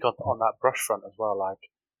 I think on that brush front as well, like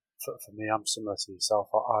for me, I'm similar to yourself.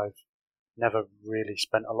 I've never really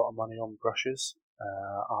spent a lot of money on brushes.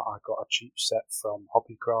 I got a cheap set from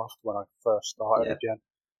Hobbycraft when I first started again,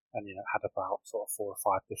 and had about sort of 4 or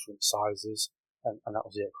 5 different sizes, and that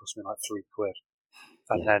was it. It cost me like £3.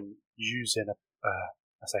 And then using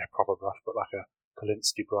I say a proper brush, but like a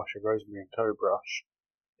Kolinsky brush, a Rosemary and Co brush,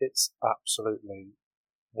 it's absolutely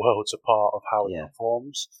worlds apart of how it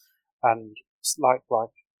performs. And it's like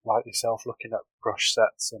yourself, looking at brush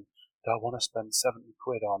sets, and do I want to spend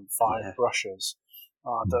 £70 on 5 brushes?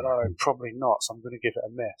 I don't know, probably not, so I'm going to give it a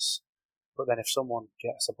miss. But then if someone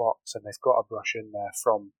gets a box and they've got a brush in there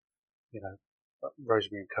from,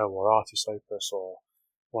 Rosemary and Co or Artist Opus or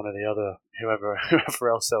one of the other, whoever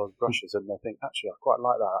else sells brushes, and they think, actually, I quite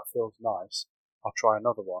like that, that feels nice, I'll try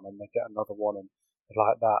another one, and they get another one and they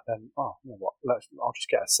like that, then, you know what, I'll just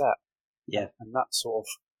get a set. Yeah. And that's what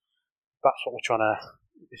we're trying to,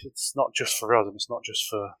 it's not just for us, and it's not just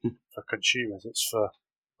for consumers, it's for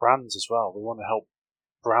brands as well. We want to help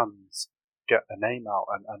brands get their name out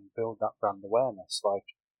and build that brand awareness. Like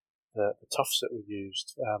the tufts that we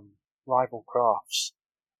used, Rival Crafts,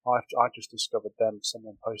 I just discovered them.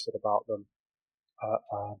 Someone posted about them.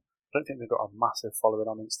 I don't think they've got a massive following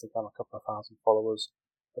on Instagram, a couple of thousand followers,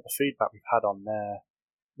 but the feedback we've had on their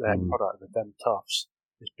product with them tufts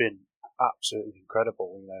has been absolutely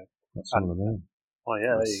incredible. That's all of them. Oh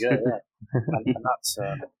yeah, there you go. Yeah, and that's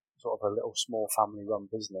sort of a little small family-run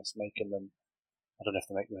business making them. I don't know if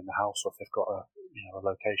they make them in the house or if they've got a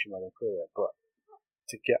location where they put it, but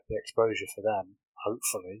to get the exposure for them,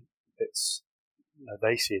 hopefully, it's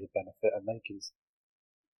they see the benefit and they can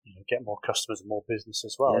get more customers and more business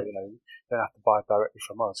as well. Yeah. You don't have to buy directly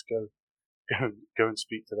from us. Go and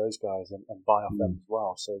speak to those guys and buy off them as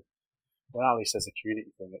well. So when Ali says a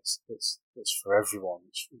community thing, it's for everyone.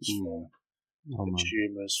 It's for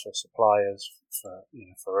consumers, for suppliers,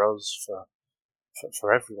 for us,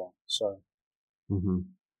 for everyone. So. Mm-hmm.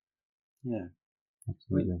 Yeah,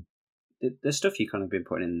 absolutely. I mean, the stuff you kind of been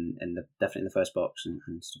putting in the definitely in the first box and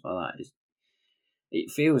stuff like that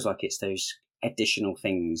it feels like it's those additional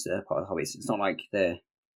things that are part of the hobby. It's not like so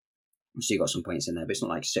you got some paints in there, but it's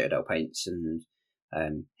not like Citadel paints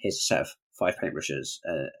and here's a set of 5 paintbrushes.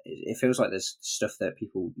 It feels like there's stuff that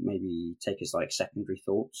people maybe take as like secondary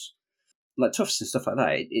thoughts, like tufts and stuff like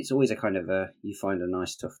that. It's always a kind of you find a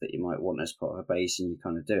nice tuft that you might want as part of a base and you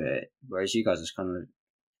kind of do it. Whereas you guys are kind of,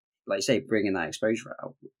 like you say, bringing that exposure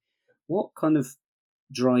out. What kind of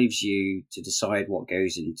drives you to decide what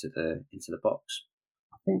goes into the box?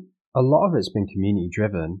 I think a lot of it's been community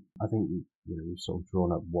driven. I think we've sort of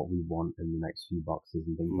drawn up what we want in the next few boxes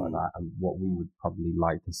and things like that, and what we would probably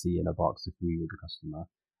like to see in a box if we were the customer.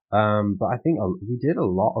 But I think we did a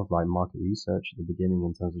lot of like market research at the beginning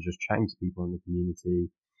in terms of just chatting to people in the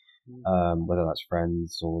community, whether that's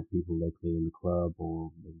friends or people locally in the club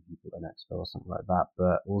or maybe people at an expo or something like that,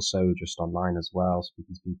 but also just online as well,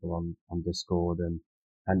 speaking to people on Discord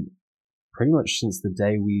and pretty much since the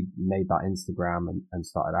day we made that Instagram and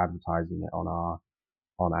started advertising it on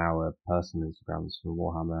our personal Instagrams for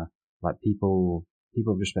Warhammer, like people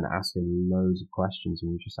have just been asking loads of questions,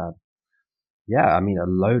 and we just had a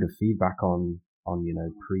load of feedback on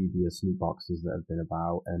previous loot boxes that have been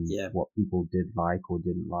about and what people did like or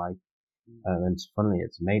didn't like. And funnily,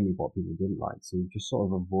 it's mainly what people didn't like. So we've just sort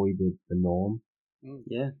of avoided the norm.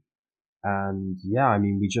 Yeah. And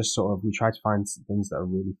we just we try to find things that are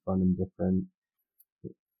really fun and different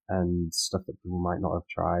and stuff that people might not have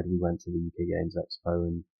tried. We went to the UK Games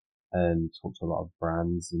Expo and talked to a lot of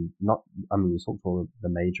brands, and we talked to all of the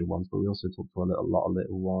major ones, but we also talked to a lot of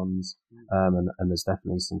little ones. And there's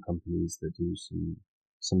definitely some companies that do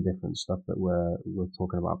some different stuff that we're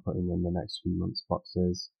talking about putting in the next few months'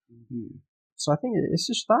 boxes. Mm-hmm. So I think it's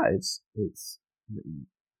just that it's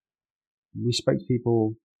we spoke to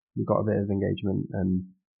people, we got a bit of engagement and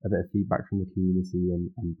a bit of feedback from the community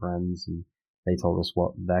and brands, and they told us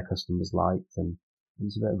what their customers liked, and it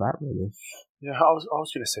was a bit of that, really. Yeah, I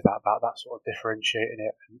was going to say that about that sort of differentiating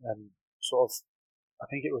it and sort of, I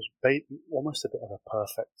think it was almost a bit of a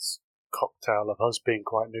perfect cocktail of us being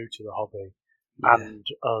quite new to the hobby and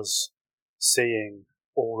us seeing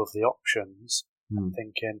all of the options and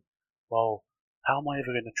thinking, well, how am I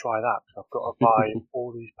ever going to try that? I've got to buy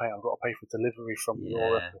all these paint. I've got to pay for delivery from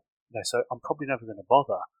Europe. So I'm probably never going to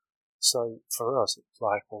bother. So for us, it's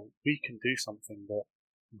like, well, we can do something that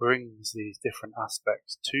brings these different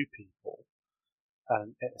aspects to people,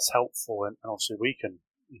 and it's helpful. And obviously, we can,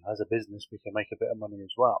 as a business, we can make a bit of money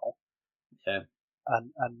as well. Yeah. And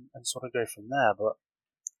sort of go from there. But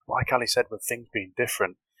like Ali said, with things being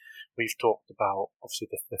different, we've talked about obviously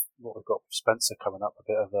what we've got with Spencer coming up, a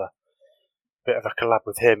bit of a collab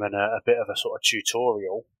with him and a bit of a sort of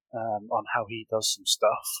tutorial on how he does some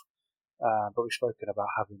stuff. But we've spoken about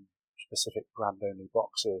having specific brand-only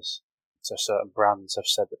boxes. So certain brands have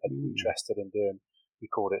said that they'd be interested in doing, we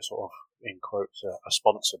called it sort of, in quotes, a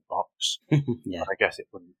sponsored box. Yeah. But I guess it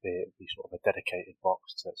wouldn't be, it'd be sort of a dedicated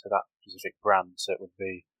box to that specific brand. So it would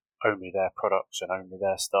be only their products and only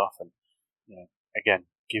their stuff. And, again,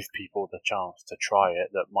 give people the chance to try it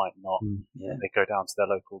that might not. They go down to their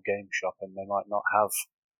local game shop and they might not have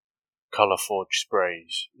Colourforge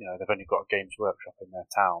sprays. They've only got a Games Workshop in their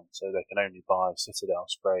town, so they can only buy Citadel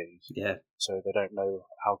sprays. Yeah. So they don't know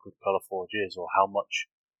how good Colourforge is or how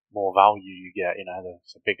much more value you get.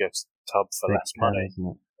 It's a bigger tub for less money.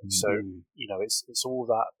 So it's all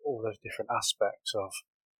those different aspects of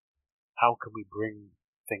how can we bring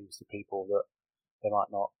things to people that they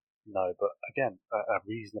might not know, but again, a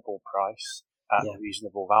reasonable price at a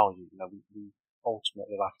reasonable value. We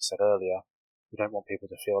ultimately, like I said earlier, we don't want people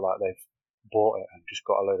to feel like they've bought it and just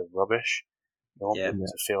got a load of rubbish. We want people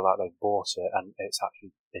to feel like they've bought it and it's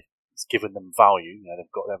actually it's given them value.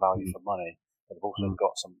 They've got their value for money, but they've also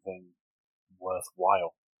got something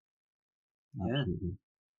worthwhile. Yeah.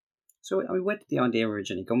 So, where did the idea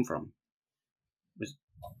originally come from? Was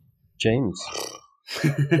James?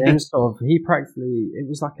 James it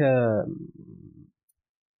was like a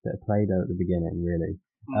bit of Play-Doh at the beginning, really.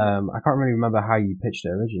 I can't really remember how you pitched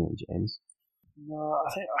it originally, James. No, I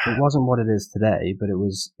think it wasn't what it is today, but it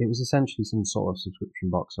was essentially some sort of subscription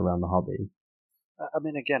box around the hobby. I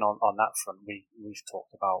mean, again, on that front, we've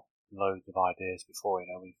talked about loads of ideas before.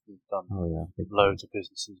 We've done loads of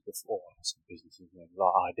businesses before. Some businesses, a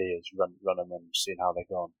lot of ideas, run them and seeing how they've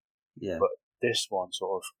gone. Yeah. But this one,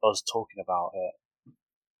 sort of us talking about it,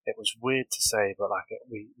 it was weird to say, but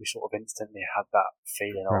we sort of instantly had that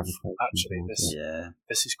feeling of actually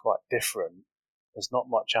this is quite different. There's not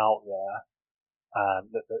much out there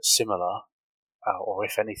that's similar, or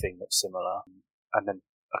if anything that's similar. And then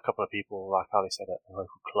a couple of people, like Ali said, at the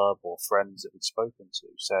local club or friends that we'd spoken to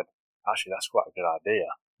said, actually, that's quite a good idea.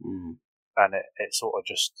 And it sort of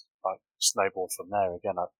just snowballed from there.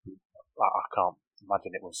 Again, I can't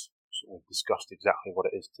imagine it was sort of discussed exactly what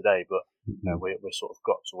it is today, but we're sort of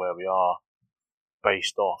got to where we are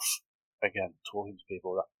based off, again, talking to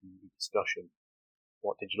people, that discussion.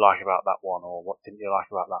 What did you like about that one, or what didn't you like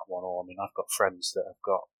about that one? Or, I mean, I've got friends that have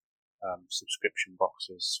got subscription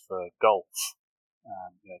boxes for golf,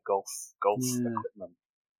 golf equipment,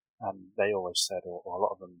 and they always said, or a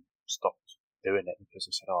lot of them stopped doing it because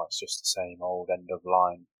they said, oh, it's just the same old end of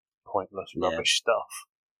line, pointless rubbish stuff.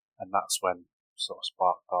 And that's when sort of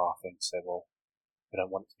sparked our thing to say, well, we don't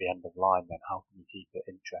want it to be end of line, then how can we keep it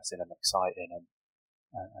interesting and exciting and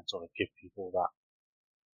sort of give people that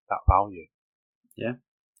value? Yeah.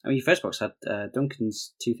 I mean, your first box had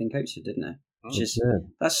Duncan's Tooth and Coated, didn't it? Which is,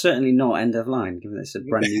 that's certainly not end of line, given that it's a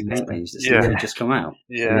brand new paint range that's literally just come out.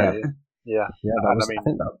 Yeah. I think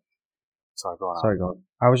that. Sorry, go on. Sorry, go on.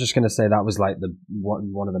 I was just going to say that was like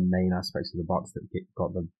one of the main aspects of the box that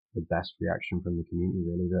got the best reaction from the community,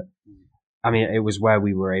 really. I mean, it was where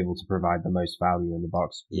we were able to provide the most value in the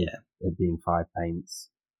box. Yeah. It being 5 paints.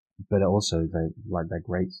 But also, they're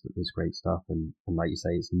great. There's great stuff. And like you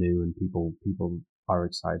say, it's new and people are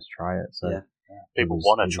excited to try it. So people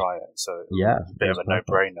want to try it. So it's a bit of a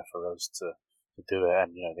no-brainer for us to do it.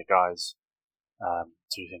 And, the guys,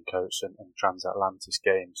 Tooth and Coats and Transatlantis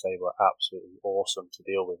Games, they were absolutely awesome to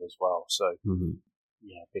deal with as well. So,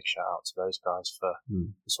 big shout out to those guys for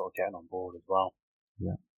sort of getting on board as well.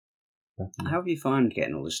 Yeah. definitely. How have you found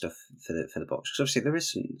getting all the stuff for the box? Because obviously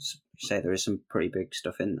there is some pretty big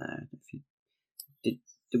stuff in there. Did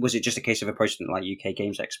was it just a case of approaching it like UK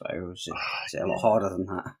Games Expo, or is it a lot harder than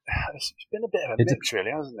that? It's been a bit of a mix,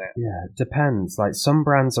 really, hasn't it? Yeah, it depends. Like some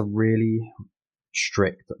brands are really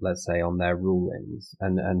strict, let's say, on their rulings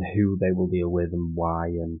and who they will deal with and why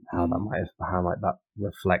and how might that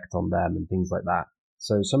reflect on them and things like that.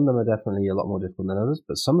 So some of them are definitely a lot more difficult than others,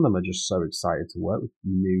 but some of them are just so excited to work with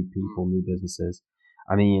new people, new businesses.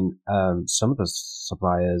 I mean, some of the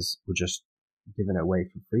suppliers were just giving it away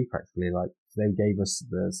for free practically. Like they gave us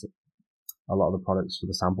a lot of the products for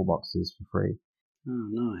the sample boxes for free. Oh,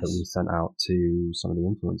 nice. That we sent out to some of the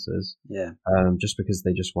influencers. Yeah. Just because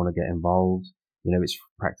they just want to get involved. You know, it's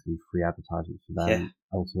practically free advertising for them,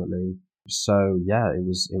 ultimately. So yeah, it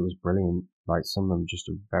was brilliant. Like some of them just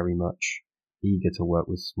are very much eager to work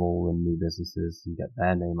with small and new businesses and get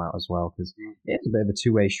their name out as well, because it's a bit of a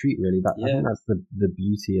two-way street, really. I think that's the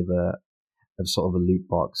beauty of sort of a loot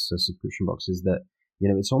box, a subscription box, is that, you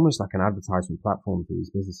know, it's almost like an advertisement platform for these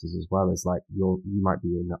businesses as well. It's like you might be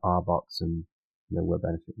in our box and, you know, we're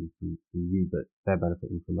benefiting from you, but they're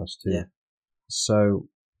benefiting from us too. Yeah. So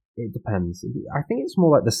it depends. I think it's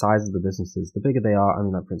more like the size of the businesses. The bigger they are, I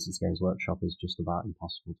mean, like for instance, Games Workshop is just about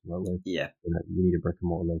impossible to work with. Yeah. You know, you need a brick and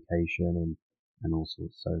mortar location and all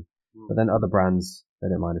sorts. So, but then other brands, they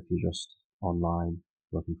don't mind if you're just online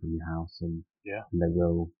working from your house, and they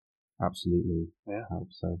will absolutely help.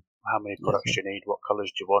 So, how many products do you need? What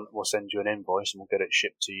colours do you want? We'll send you an invoice and we'll get it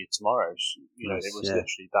shipped to you tomorrow. So, you know, it was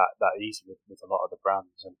literally that easy with a lot of the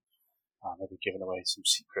brands, and maybe giving away some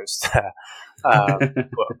secrets there.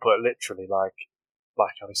 but literally, like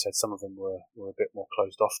I said, some of them were a bit more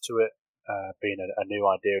closed off to it, being a new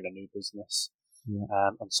idea and a new business,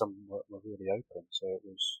 and some were really open. So it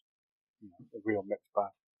was, you know, a real mixed bag.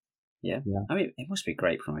 Yeah. I mean, it must be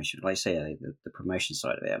great promotion. Like I say, the promotion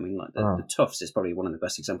side of it. I mean, like the Tufts is probably one of the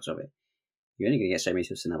best examples of it. You're only going to get so many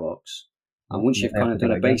Tufts in that box, and once you've kind of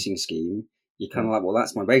done a basing scheme, you're kind of like, well,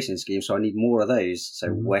 that's my basing scheme, so I need more of those. So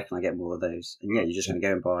where can I get more of those? And you're just going to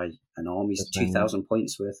go and buy an army's 2,000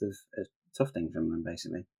 points worth of tufting from them,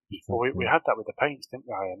 basically. Well, we had that with the paints, didn't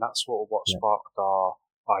we? And that's sort of what sparked our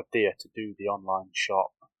idea to do the online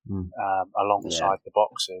shop alongside the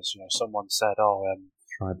boxes. You know, someone said,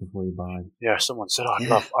 try before you buy. Yeah, someone said, I'd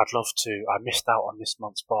love to. I missed out on this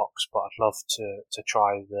month's box, but I'd love to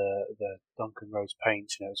try the Duncan Rhodes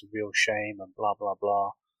paints. You know, it's a real shame and blah blah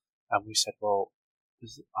blah. And we said, well,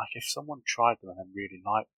 like if someone tried them and really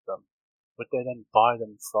liked them, would they then buy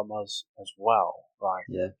them from us as well? Like,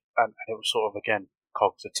 and it was sort of, again,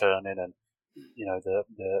 cogs are turning, and you know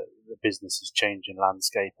the business is changing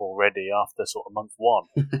landscape already after sort of month one.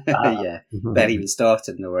 Barely even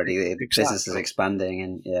started and already the business is expanding,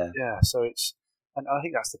 and so it's, and I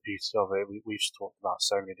think that's the beauty of it. We've talked about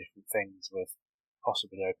so many different things, with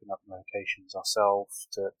possibly opening up locations ourselves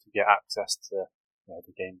to get access to, you know,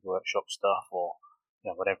 the Games Workshop stuff, or,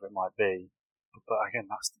 you know, whatever it might be. But again,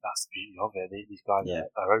 that's the beauty of it. These guys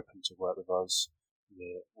are open to work with us.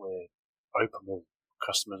 We're open with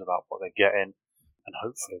customers about what they're getting, and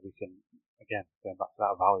hopefully we can, again, going back to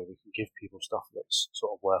that value, we can give people stuff that's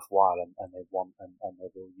sort of worthwhile and they want and they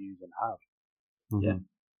will use and have.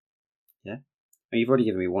 Yeah. Well, you've already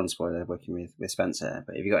given me one spoiler working with Spencer,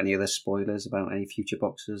 but have you got any other spoilers about any future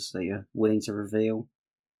boxes that you're willing to reveal?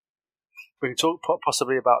 We can talk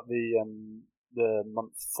possibly about the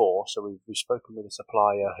month 4. So we've spoken with a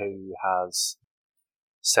supplier who has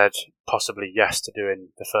said possibly yes to doing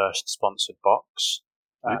the first sponsored box.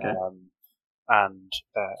 Okay. And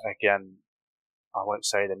again, I won't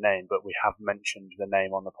say the name, but we have mentioned the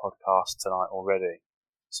name on the podcast tonight already.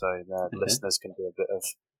 So the listeners can do a bit of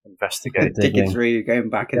investigating. Digging through, going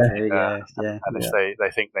back and through, And if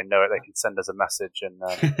they think they know it, they can send us a message, and we'll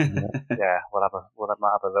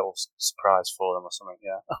might have a little surprise for them or something.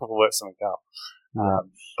 Yeah, we'll work something out.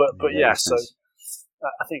 So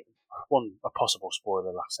I think a possible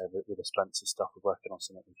spoiler, like I say, with the Spencer stuff, we're working on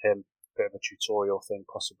something with him, a bit of a tutorial thing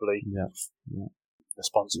possibly. The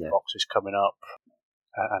sponsored box is coming up,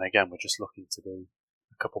 and again, we're just looking to do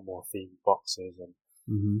a couple more themed boxes, and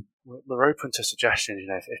we're open to suggestions. You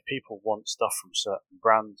know, if people want stuff from certain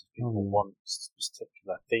brands, if people want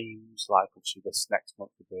particular themes, like obviously this next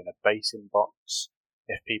month we're doing a basing box.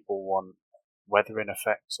 If people want weathering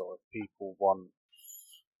effects, or if people want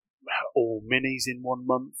all minis in one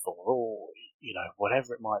month, or all, you know,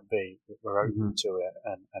 whatever it might be, we're open to it,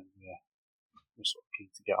 and we're sort of keen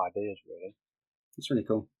to get ideas, really. It's really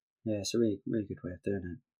cool. Yeah, it's a really, really good way of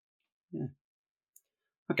doing it. Yeah.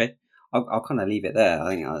 Okay. I'll kind of leave it there. I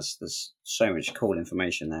think there's so much cool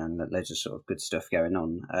information there, and loads of sort of good stuff going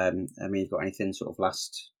on. I mean, you've got anything sort of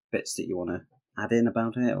last bits that you want to add in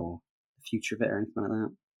about it, or the future of it, or anything like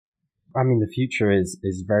that? I mean, the future is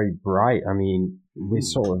very bright. I mean,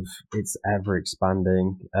 it's ever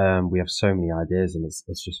expanding. We have so many ideas, and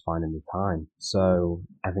it's just finding the time. So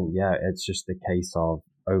I think, yeah, it's just a case of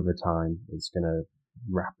over time, it's going to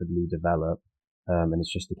rapidly develop. And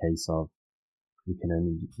it's just a case of we can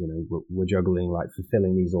only, we're juggling like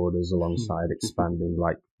fulfilling these orders alongside expanding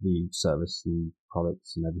like the service and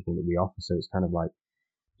products and everything that we offer. So it's kind of like,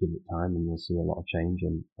 give it time and you'll see a lot of change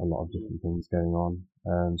and a lot of different things going on.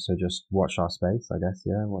 So just watch our space, I guess.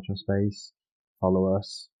 Yeah, watch our space, follow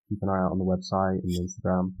us, keep an eye out on the website and the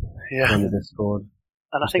Instagram, join the Discord.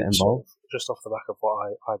 And I think sort of, just off the back of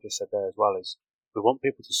what I just said there as well is we want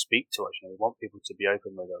people to speak to us. We want people to be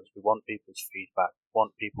open with us. We want people's feedback. We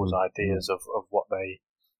want people's ideas of what they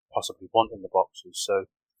possibly want in the boxes. So,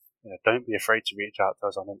 don't be afraid to reach out to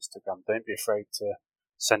us on Instagram. Don't be afraid to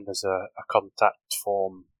send us a contact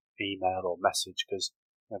form, email or message, because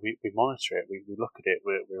we monitor it. We look at it.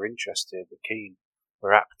 We're interested. We're keen.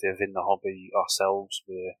 We're active in the hobby ourselves.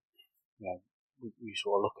 We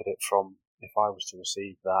sort of look at it from, if I was to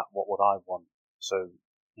receive that, what would I want? So,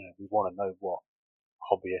 we want to know what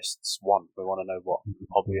hobbyists want. We want to know what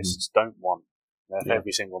hobbyists don't want. If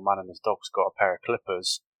every single man and his dog's got a pair of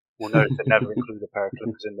clippers, we'll know to never include a pair of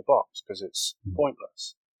clippers in the box because it's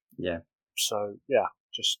pointless. Yeah. So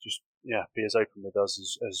just be as open with us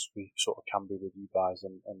as we sort of can be with you guys,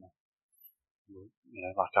 and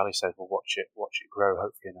like Ali said, we'll watch it grow,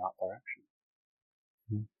 hopefully in that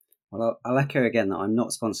direction. Well, I'll echo again that I'm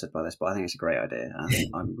not sponsored by this, but I think it's a great idea. I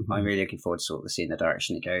think I'm really looking forward to sort of seeing the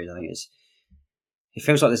direction it goes. I think it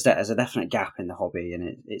feels like there's a definite gap in the hobby,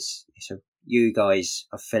 and you guys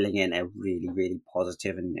are filling in a really, really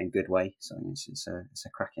positive and good way. So I think it's a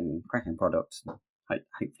cracking product.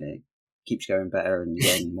 Hopefully it keeps going better and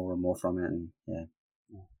getting more and more from it. And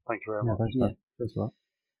thank you very much. Thanks a lot.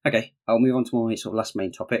 Okay, I'll move on to my sort of last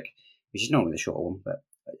main topic, which is normally the shorter one, but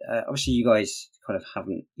obviously you guys kind of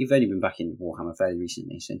you've only been back in Warhammer fairly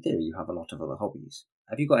recently, so in theory you have a lot of other hobbies.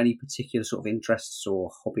 Have you got any particular sort of interests or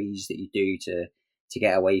hobbies that you do to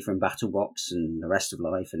get away from BattleBox and the rest of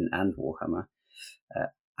life and Warhammer?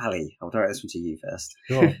 Ali, I'll direct this one to you first.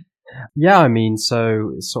 Sure. Yeah, I mean,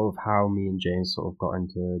 so sort of how me and James sort of got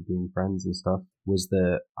into being friends and stuff was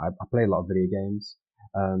that I play a lot of video games.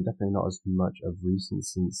 Definitely not as much of recent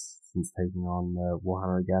since taking on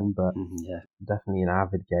Warhammer again, but definitely an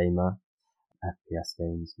avid gamer. FPS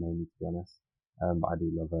games mainly, to be honest. But I do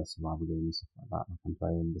love survival games, stuff like that. I'm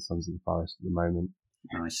playing the Sons of the Forest at the moment.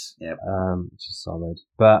 Nice, yeah. Which is solid.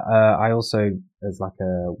 But I also, as like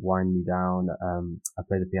a wind me down, I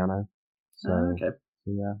play the piano. So, okay.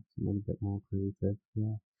 So yeah, it's a little bit more creative.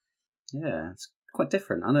 Yeah. Yeah, it's quite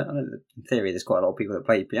different. I know in theory there's quite a lot of people that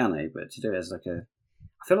play piano, but to do it as I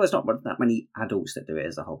feel like there's not that many adults that do it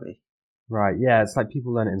as a hobby. Right, yeah, it's like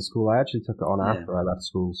people learn it in school. I actually took it on after I left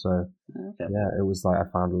school, so yeah, it was like I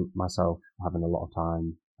found myself having a lot of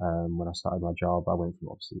time. When I started my job, I went from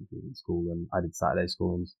obviously being in school, and I did Saturday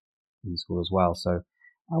school in school as well. So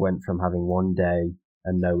I went from having one day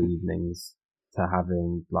and no evenings to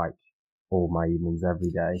having like all my evenings every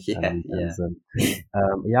day.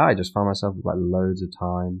 I just found myself with like loads of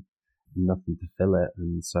time, nothing to fill it,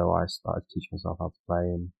 and so I started to teach myself how to play,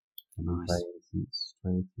 and I've been playing since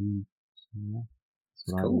 2018. So yeah, it's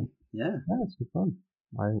cool. Yeah, it's good fun.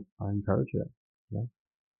 I encourage it. Yeah,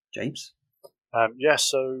 James.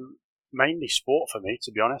 So mainly sport for me,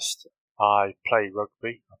 to be honest. I play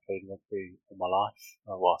rugby. I played rugby all my life.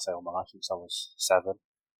 Well, I say all my life since I was 7,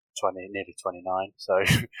 nearly 29. So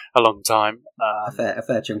a long time. A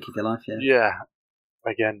fair chunk of your life, yeah. Yeah.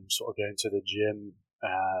 Again, sort of going to the gym,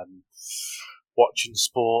 watching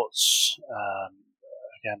sports.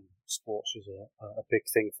 Again, sports is a big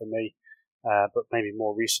thing for me. But maybe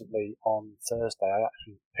more recently, on Thursday, I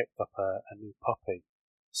actually picked up a new puppy.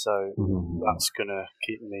 So that's going to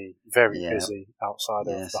keep me very busy outside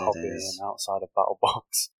of the hobby and outside of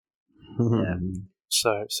BattleBox. Yeah.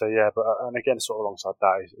 So yeah, but and again, sort of alongside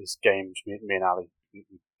that is games. Me and Ali, we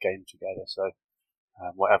game together. So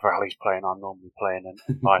whatever Ali's playing, I'm normally playing, and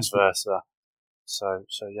vice versa. So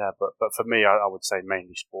yeah, but for me, I would say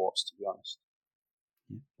mainly sports, to be honest.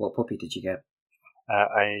 What puppy did you get?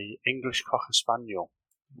 A English Cocker Spaniel.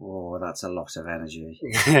 Oh, that's a lot of energy.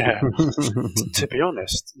 Yeah. To be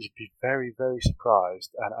honest, you'd be very, very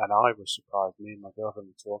surprised, and I was surprised. Me and my girlfriend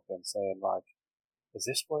were talking and saying, like, is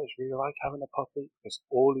this what it's really like having a puppy? Because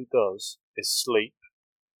all he does is sleep.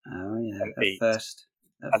 Oh yeah, and eat. At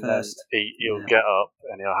first. Then he'll get up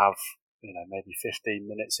and he'll have maybe 15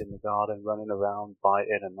 minutes in the garden, running around,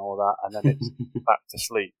 biting and all that, and then it's back to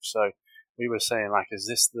sleep. So we were saying, like, is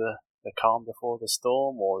this the calm before the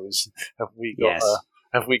storm, or have we got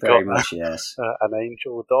Yes. Very much, yes. an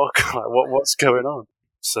angel dog? Like, what's going on?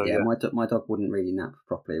 So yeah, my dog wouldn't really nap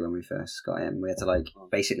properly when we first got him. We had to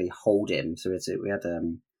basically hold him. So we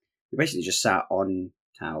basically just sat on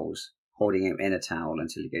towels, holding him in a towel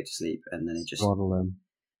until he go to sleep, and then he just Swaddle him.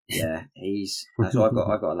 Yeah, so I've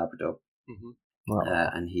got a Labrador, Mm-hmm.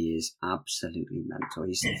 and he is absolutely mental.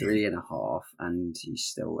 He's 3.5, and he's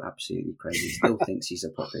still absolutely crazy. He still thinks he's a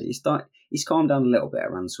puppy. He's calmed down a little bit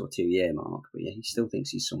around the sort of 2-year mark, but yeah, he still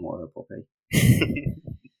thinks he's somewhat of a puppy.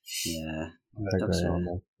 Yeah, dogs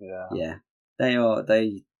yeah,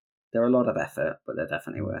 they're a lot of effort, but they're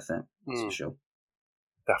definitely worth it. That's for sure.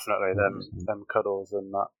 Definitely, them cuddles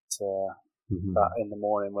and that that in the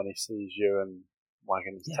morning when he sees you and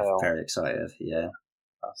wagging his tail. Very excited. Yeah.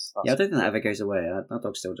 That's I don't think that ever goes away. Our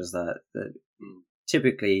dog still does that.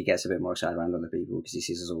 Typically, he gets a bit more excited around other people because he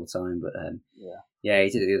sees us all the time. But he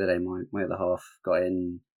did it the other day. My other half got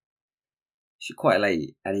in quite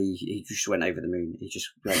late, and he just went over the moon. He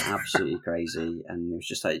just went absolutely crazy, and it was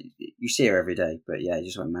just like, you see her every day, but yeah, he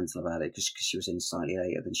just went mental about it because she was in slightly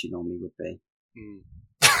later than she normally would be.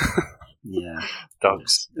 Yeah,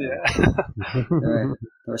 dogs. They're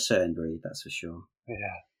a certain breed, that's for sure.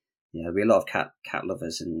 Yeah, there'll be a lot of cat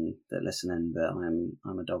lovers that listen in, but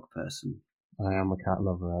I'm a dog person. I am a cat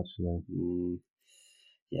lover, actually.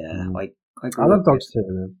 I love dogs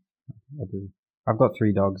too. I do. I've got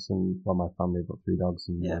 3 dogs, and my family have got 3 dogs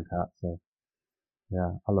and 1 cat. So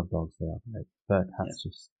yeah, I love dogs. They are great. But cats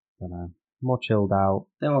just, I don't know, more chilled out.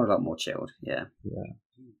 They are a lot more chilled. Yeah.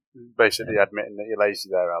 Basically admitting that you're lazy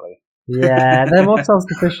there, Ali. Yeah, they're more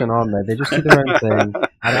self-sufficient, aren't they? They just do their own thing.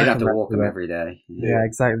 I don't have to walk them every day. Yeah,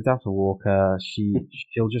 exactly. We don't have to walk her.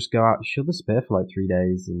 She'll just go out. She'll disappear for like 3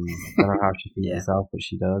 days, and I don't know how she feeds herself, but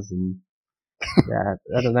she does. And yeah,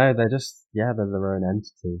 I don't know. They're just they're their own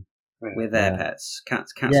entity. We're their pets.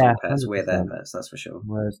 Cats are pets. 100%. We're their pets. That's for sure.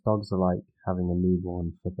 Whereas dogs are like having a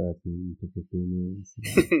newborn for 13 to 15 years.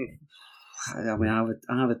 I mean, I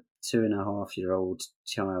have a 2.5-year-old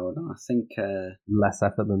child. I think less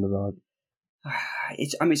effort than the dog.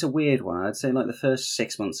 It's a weird one. I'd say like the first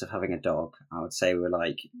 6 months of having a dog, I would say we're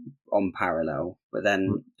like on parallel, but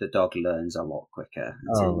then the dog learns a lot quicker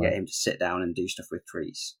until you get him to sit down and do stuff with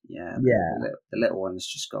treats. The little one's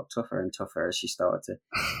just got tougher and tougher as she started to.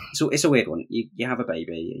 So it's a weird one. You have a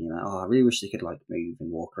baby and you're like, I really wish they could like move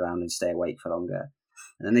and walk around and stay awake for longer.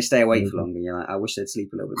 And then they stay awake for longer. You're like, I wish they'd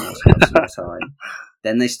sleep a little bit more to have some more time.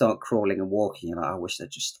 Then they start crawling and walking. You're like, I wish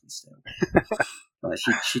they'd just stand still. Like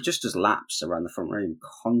she just does laps around the front room,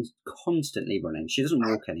 constantly running. She doesn't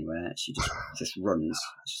walk anywhere. She just runs.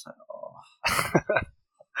 It's just like,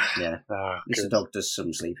 yeah. At least the dog does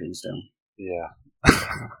some sleeping still. Yeah.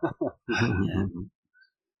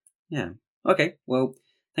 Okay. Well,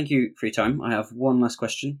 thank you for your time. I have one last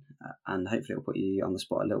question, and hopefully it'll put you on the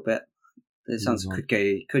spot a little bit. It sounds could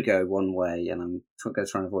go one way, and I'm going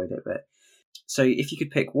to try and avoid it. But so, if you could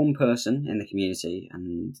pick one person in the community,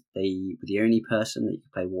 and they were the only person that you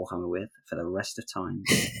could play Warhammer with for the rest of time,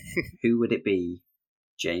 who would it be,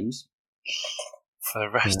 James? For the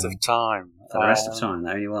rest of time. For the rest of time,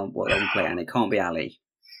 the only one what they can play, and it can't be Ali.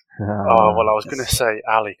 Well, I was going to say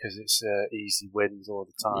Ali because it's easy wins all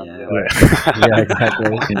the time. Yeah,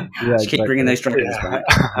 exactly. Just keep bringing those dragons back.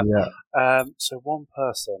 So one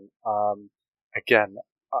person, again,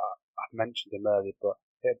 I mentioned him earlier, but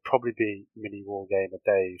it'd probably be Mini Wargamer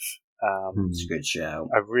Dave. It's a good show.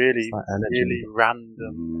 A really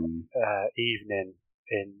random evening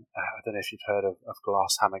in, I don't know if you've heard of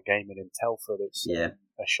Glasshammer Gaming in Telford. It's a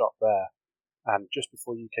shop there. And just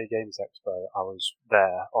before UK Games Expo, I was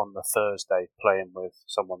there on the Thursday playing with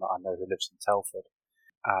someone that I know who lives in Telford.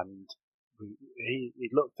 And he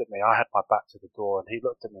looked at me. I had my back to the door, and he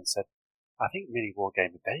looked at me and said, I think Mini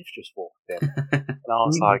Wargamer Dave just walked in. And I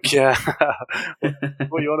was like, yeah,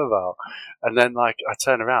 what are you on about? And then I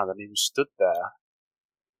turned around and he was stood there,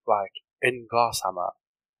 in Glasshammer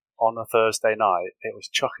on a Thursday night. It was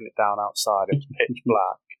chucking it down outside. It was pitch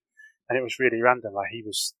black. And it was really random. He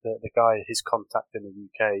was the guy, his contact in the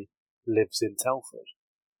UK lives in Telford.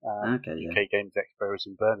 UK Games Expo was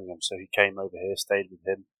in Birmingham, so he came over here, stayed with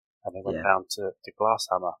him, and then went down to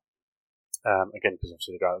Glasshammer. Again, because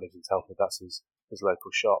obviously the guy that lives in Telford, that's his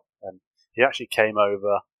local shop. And he actually came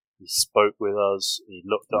over, he spoke with us, he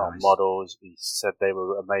looked at our models, he said they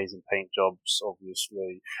were amazing paint jobs,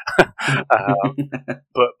 obviously. But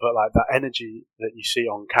like that energy that you see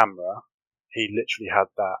on camera, he literally had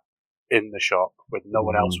that in the shop when no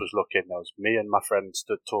one else was looking. There was me and my friend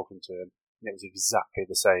stood talking to him, and it was exactly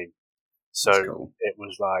the same. So cool. it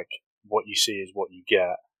was like, what you see is what you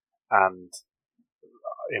get. And,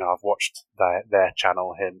 I've watched their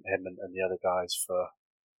channel, him and the other guys for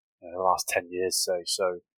the last 10 years, say.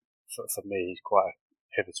 So for me, he's quite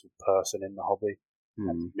a pivotal person in the hobby.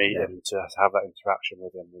 And to meet him, to have that interaction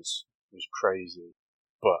with him was crazy.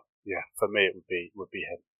 But yeah, for me, it would be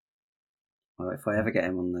him. Well, if I ever get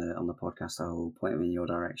him on the podcast, I'll point him in your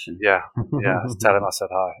direction. Yeah. Tell him I said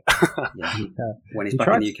hi. Yeah. When he's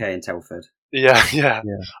back in the UK in Telford. Yeah.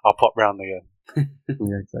 I'll pop round again.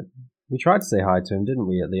 Yeah, exactly. We tried to say hi to him, didn't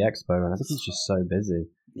we, at the expo? And I think he's just so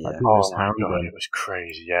busy. Yeah. Oh my God, it was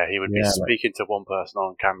crazy. Yeah, he would be speaking to one person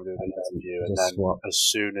on camera doing an interview, and then as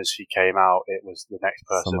soon as he came out, it was the next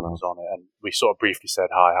person was on it, and we sort of briefly said,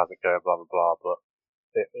 "Hi, how's it going?" Blah blah blah.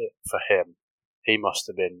 But for him, he must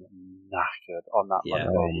have been knackered on that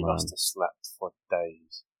Monday. He must have slept for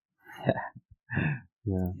days.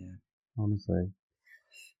 Yeah, honestly.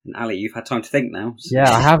 And Ali, you've had time to think now. So. Yeah,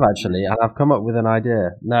 I have actually, and I've come up with an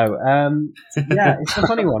idea. No, yeah, it's a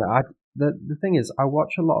funny one. The thing is, I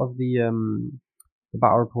watch a lot of the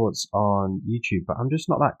battle reports on YouTube, but I'm just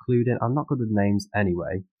not that clued in. I'm not good with names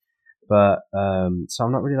anyway, but so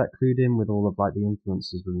I'm not really that clued in with all of like the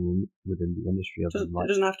influencers within the industry. It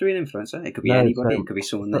doesn't have to be an influencer. It could be anybody. It could be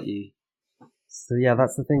someone that you. So yeah,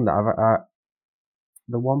 that's the thing that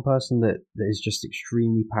the one person that is just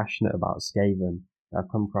extremely passionate about Skaven I've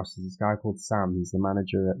come across is this guy called Sam. He's the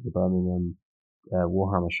manager at the Birmingham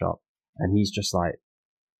Warhammer shop, and he's just like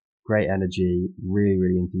great energy, really,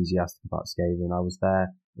 really enthusiastic about Skaven. I was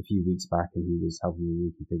there a few weeks back, and he was helping me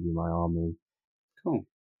reconfigure my army. Cool.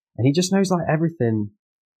 And he just knows like everything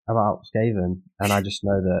about Skaven, and I just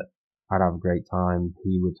know that I'd have a great time.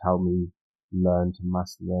 He would help me learn to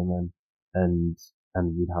master them, and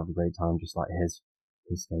we'd have a great time, just like his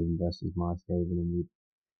Skaven versus my Skaven, and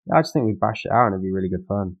I just think we'd bash it out and it'd be really good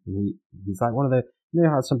fun. And he's like one of the,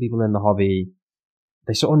 how some people in the hobby,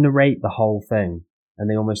 they sort of narrate the whole thing and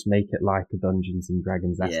they almost make it like a Dungeons and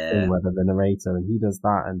Dragons thing, where they're the narrator, and he does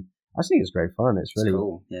that, and I just think it's great fun. It's really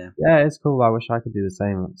cool. Yeah, it's cool. I wish I could do the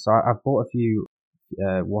same. So I've bought a few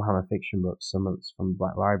Warhammer fiction books, some of it's from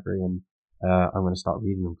Black Library, and I'm going to start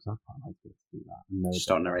reading them because I quite like to do that.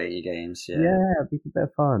 Start narrating your games. Yeah, it'd be a bit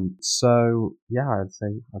of fun. So yeah, I'd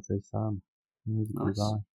say Sam. Nice.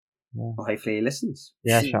 Yeah. Well, hopefully he listens.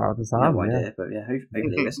 Yeah, shout out to Sam. No idea, but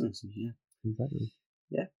hopefully he listens. Yeah, exactly.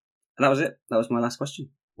 Yeah, and that was it. That was my last question.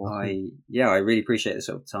 Awesome. I really appreciate the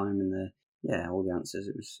sort of time and all the answers.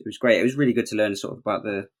 It was great. It was really good to learn sort of about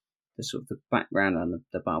the sort of the background and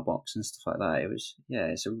the battle box and stuff like that. It was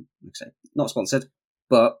it's like I say, not sponsored,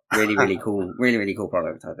 but really really cool, really really cool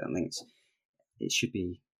product. I think it should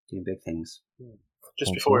be doing big things.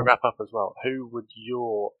 Just before we wrap up as well, who would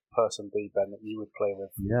your person be, Ben, that you would play with?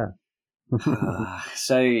 Yeah.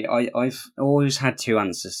 So I've always had two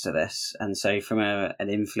answers to this, and so from an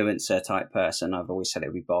influencer type person, I've always said it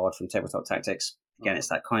would be Bard from Tabletop Tactics. Again, it's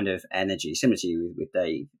that kind of energy, similar to you with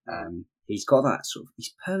Dave. He's got that sort of,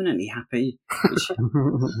 he's permanently happy, which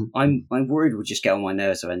I'm worried will just get on my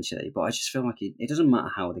nerves eventually, but I just feel like it doesn't matter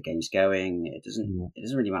how the game's going, it doesn't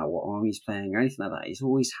really matter what army he's playing or anything like that. He's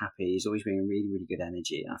always happy, he's always bringing really, really good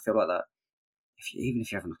energy, and I feel like that, even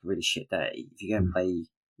if you're having like a really shit day, if you go and play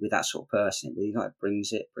with that sort of person, it really like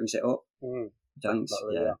brings it up.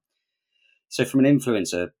 Yeah. So from an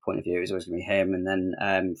influencer point of view, it's always going to be him, and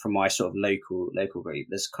then from my sort of local group,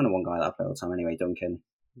 there's kind of one guy that I play all the time anyway, Duncan,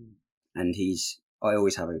 and I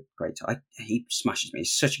always have a great time. He smashes me.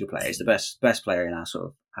 He's such a good player. He's the best player in our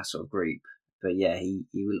sort of group. But yeah, he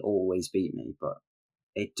will always beat me. But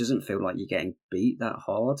it doesn't feel like you're getting beat that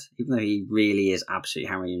hard, even though he really is absolutely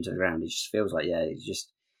hammering you into the ground. It just feels like he's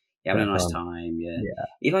just having a nice time.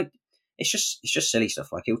 Yeah. It's just silly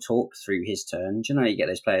stuff. Like he'll talk through his turn. Do you know you get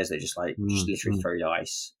those players that just literally throw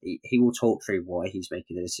dice. He will talk through why he's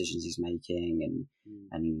making the decisions he's making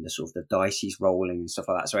and the sort of the dice he's rolling and stuff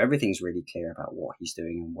like that. So everything's really clear about what he's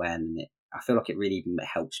doing and when. And I feel like it really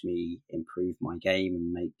helps me improve my game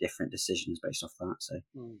and make different decisions based off that. So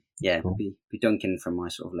it would be Duncan from my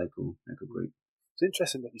sort of local group. It's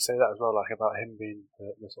interesting that you say that as well, like about him being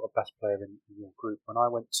the sort of best player in your group. When I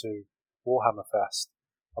went to Warhammer Fest,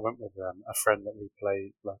 I went with a friend that we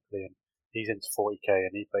play locally, and he's into 40k,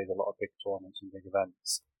 and he plays a lot of big tournaments and big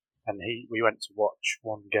events. And we went to watch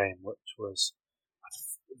one game, which was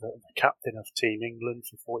the captain of Team England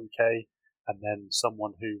for 40k, and then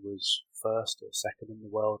someone who was first or second in the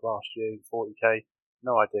world last year in 40k.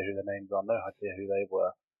 No idea who their names are, no idea who they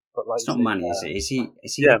were. But like, it's not Manny, is it? Is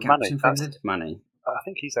he the captain for England? Manny. I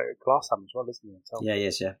think he's at Glassham as well, isn't he? Yeah, he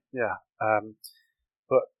is, yeah. Yeah.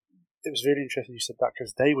 But it was really interesting you said that,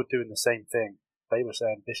 because they were doing the same thing. They were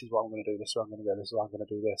saying, this is what I'm going to do, this is what I'm going to go, this is what I'm going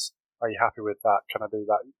to do this. Are you happy with that? Can I do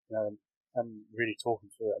that? And really talking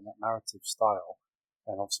through it in that narrative style.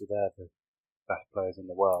 And obviously they're the best players in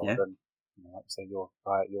the world. Yeah. And like you say, your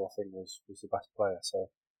thing was the best player. So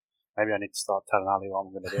maybe I need to start telling Ali what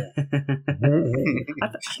I'm going to do. I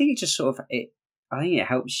think it just sort of I think it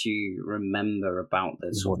helps you remember about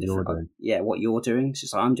the sort of different, what you're doing. So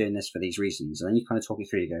it's like, I'm doing this for these reasons, and then you kind of talk it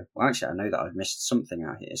through. You go, well, actually, I know that I've missed something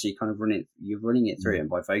out here. So you kind of you're running it through, and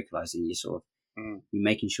by vocalizing, you sort of you're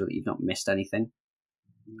making sure that you've not missed anything.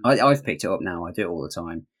 I've picked it up now. I do it all the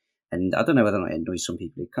time, and I don't know whether or not it annoys some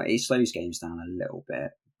people. It slows games down a little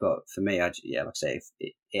bit, but for me, like I say,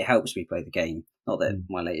 it helps me play the game. Not that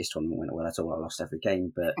my latest tournament went well at all. I lost every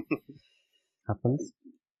game, but happens.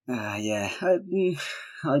 Yeah.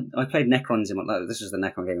 I played Necrons this was the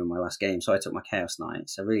Necron game in my last game, so I took my Chaos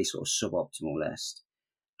Knights, a really sort of suboptimal list,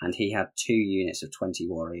 and he had 2 units of 20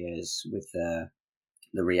 warriors with the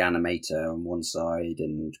Reanimator on one side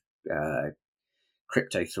and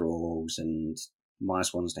Crypto Thralls and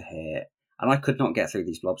 -1s to hit, and I could not get through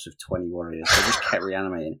these blobs of 20 warriors. They just kept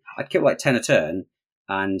reanimating. I'd kill like 10 a turn,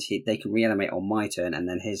 and they could reanimate on my turn and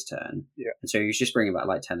then his turn. Yeah. And so he was just bringing back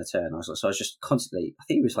like 10 a turn. So I was just constantly, I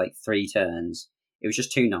think it was like 3 turns. It was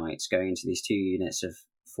just 2 knights going into these 2 units of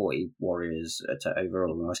 40 warriors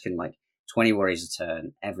overall. And I was killing like 20 warriors a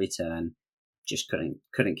turn, every turn. Just couldn't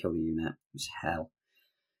kill the unit. It was hell.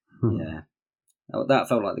 Yeah. That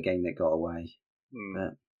felt like the game that got away.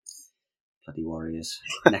 But bloody warriors.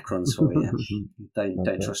 Necrons for you.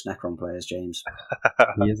 Don't trust Necron players, James.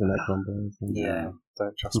 He is a Necron player. Yeah.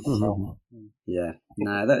 Don't trust myself. Yeah.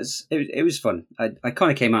 No, it was fun. I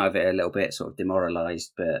kind of came out of it a little bit sort of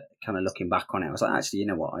demoralised, but kind of looking back on it, I was like, actually, you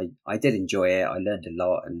know what? I did enjoy it. I learned a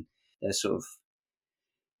lot, and there's sort of,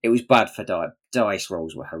 it was bad for dice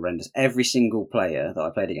rolls were horrendous. Every single player that I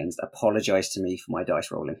played against apologised to me for my dice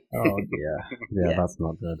rolling. Oh yeah, that's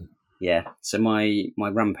not good. Yeah, so my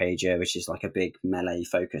Rampager, which is like a big melee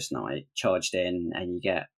focus knight, charged in, and you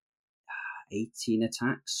get 18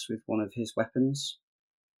 attacks with one of his weapons,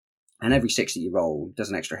 and every 6 that you roll does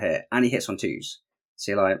an extra hit, and he hits on 2s.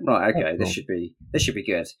 So you're like, right, okay, this should be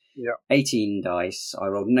good. Yeah. 18 dice. I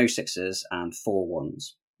rolled no 6s and 4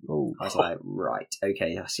 1s. Ooh. I was like, right,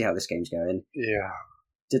 okay, I see how this game's going. Yeah.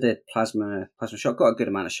 Did a plasma shot, got a good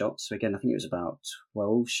amount of shots. So again, I think it was about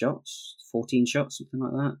 12 shots, 14 shots, something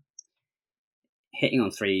like that. Hitting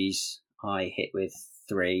on 3s, I hit with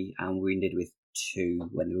 3 and wounded with 2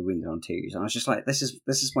 when they were wounded on 2s. And I was just like, this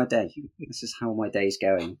is my day. This is how my day's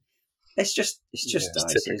going. It's just dice.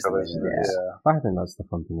 Typical, I think that's the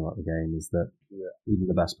fun thing about the game, is that even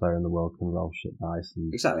the best player in the world can roll shit dice.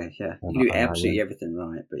 And exactly, yeah. You can do absolutely everything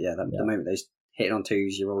right, but the moment they hit on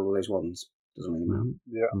 2s, you roll all those 1s. Doesn't really matter.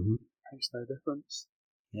 Yeah, makes no difference.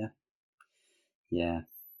 Yeah.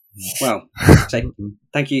 Well, so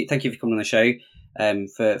thank you for coming on the show.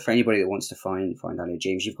 For anybody that wants to find Ali or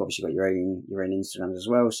James, you've obviously got your own Instagrams as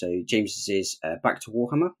well. So James's is Back to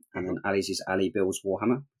Warhammer, and then Ali's is Ali Builds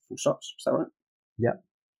Warhammer. Full stops. Is that right?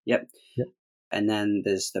 Yep. And then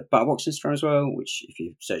there's the Battlebox Instagram as well, which if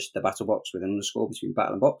you search the Battlebox with an underscore between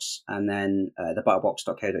Battle and Box, and then the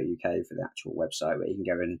battlebox.co.uk for the actual website where you can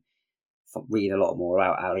go and read a lot more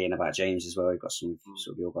about Ali and about James as well. We've got some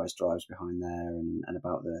sort of your guys' drives behind there, and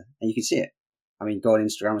about and you can see it. I mean, go on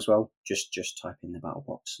Instagram as well. Just type in the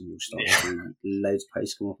Battlebox and you'll start seeing loads of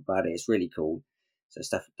posts come up about it. It's really cool. So it's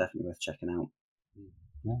definitely worth checking out.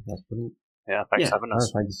 Yeah, that's brilliant. Yeah, thanks for having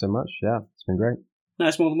us. Thank you so much. Yeah, it's been great. No,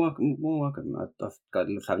 it's more than welcome. I've got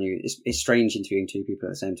to love having you. It's strange interviewing 2 people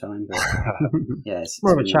at the same time, but yeah, it's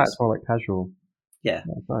more of a chat. It's more like casual. Yeah,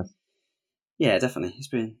 it's nice. Yeah, definitely. It's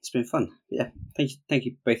been fun. But yeah, thank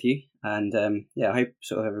you both of you, and I hope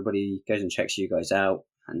sort of everybody goes and checks you guys out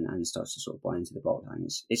and starts to sort of buy into the box.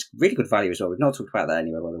 It's really good value as well. We've not talked about that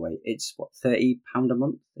anywhere, by the way. It's what, £30 a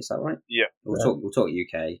month? Is that right? Yeah. We'll talk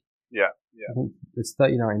UK. Yeah. I think it's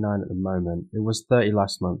 $30.99 at the moment. It was $30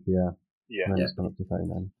 last month. Yeah. Yeah. It's gone up to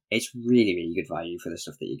 $39. It's really, really good value for the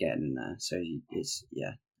stuff that you're getting in there. So it's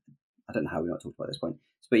I don't know how we've not talked about this point,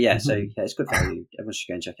 but it's good value. Everyone should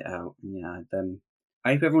go and check it out. And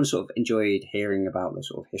I hope everyone sort of enjoyed hearing about the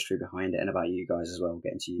sort of history behind it and about you guys as well.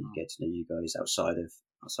 Get to know you guys outside of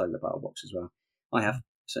the Battlebox as well. I have,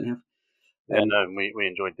 certainly have. Yeah, we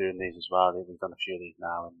enjoyed doing these as well. We've done a few of these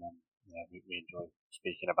now, and we enjoy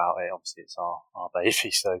speaking about it. Obviously, it's our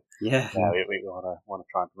baby, so we want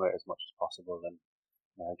to try and promote it as much as possible. And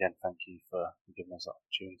again, thank you for giving us that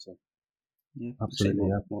opportunity. Yeah, absolutely.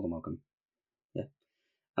 More than welcome. Yeah.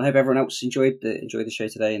 I hope everyone else enjoyed the show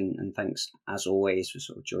today, and thanks as always for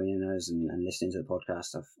sort of joining us and listening to the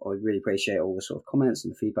podcast. I really appreciate all the sort of comments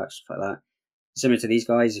and the feedback, stuff like that. Similar to these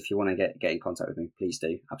guys, if you want to get in contact with me, please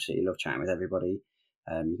do. Absolutely love chatting with everybody.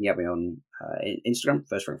 You can get me on Instagram,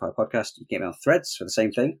 First Rank Fire Podcast. You can get me on Threads for the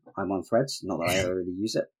same thing. I'm on Threads. Not that I ever really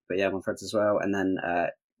use it, but yeah, I'm on Threads as well. And then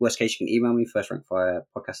worst case, you can email me,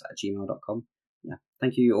 firstrankfirepodcast@gmail.com. Yeah,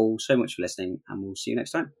 thank you all so much for listening, and we'll see you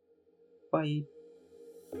next time. Bye.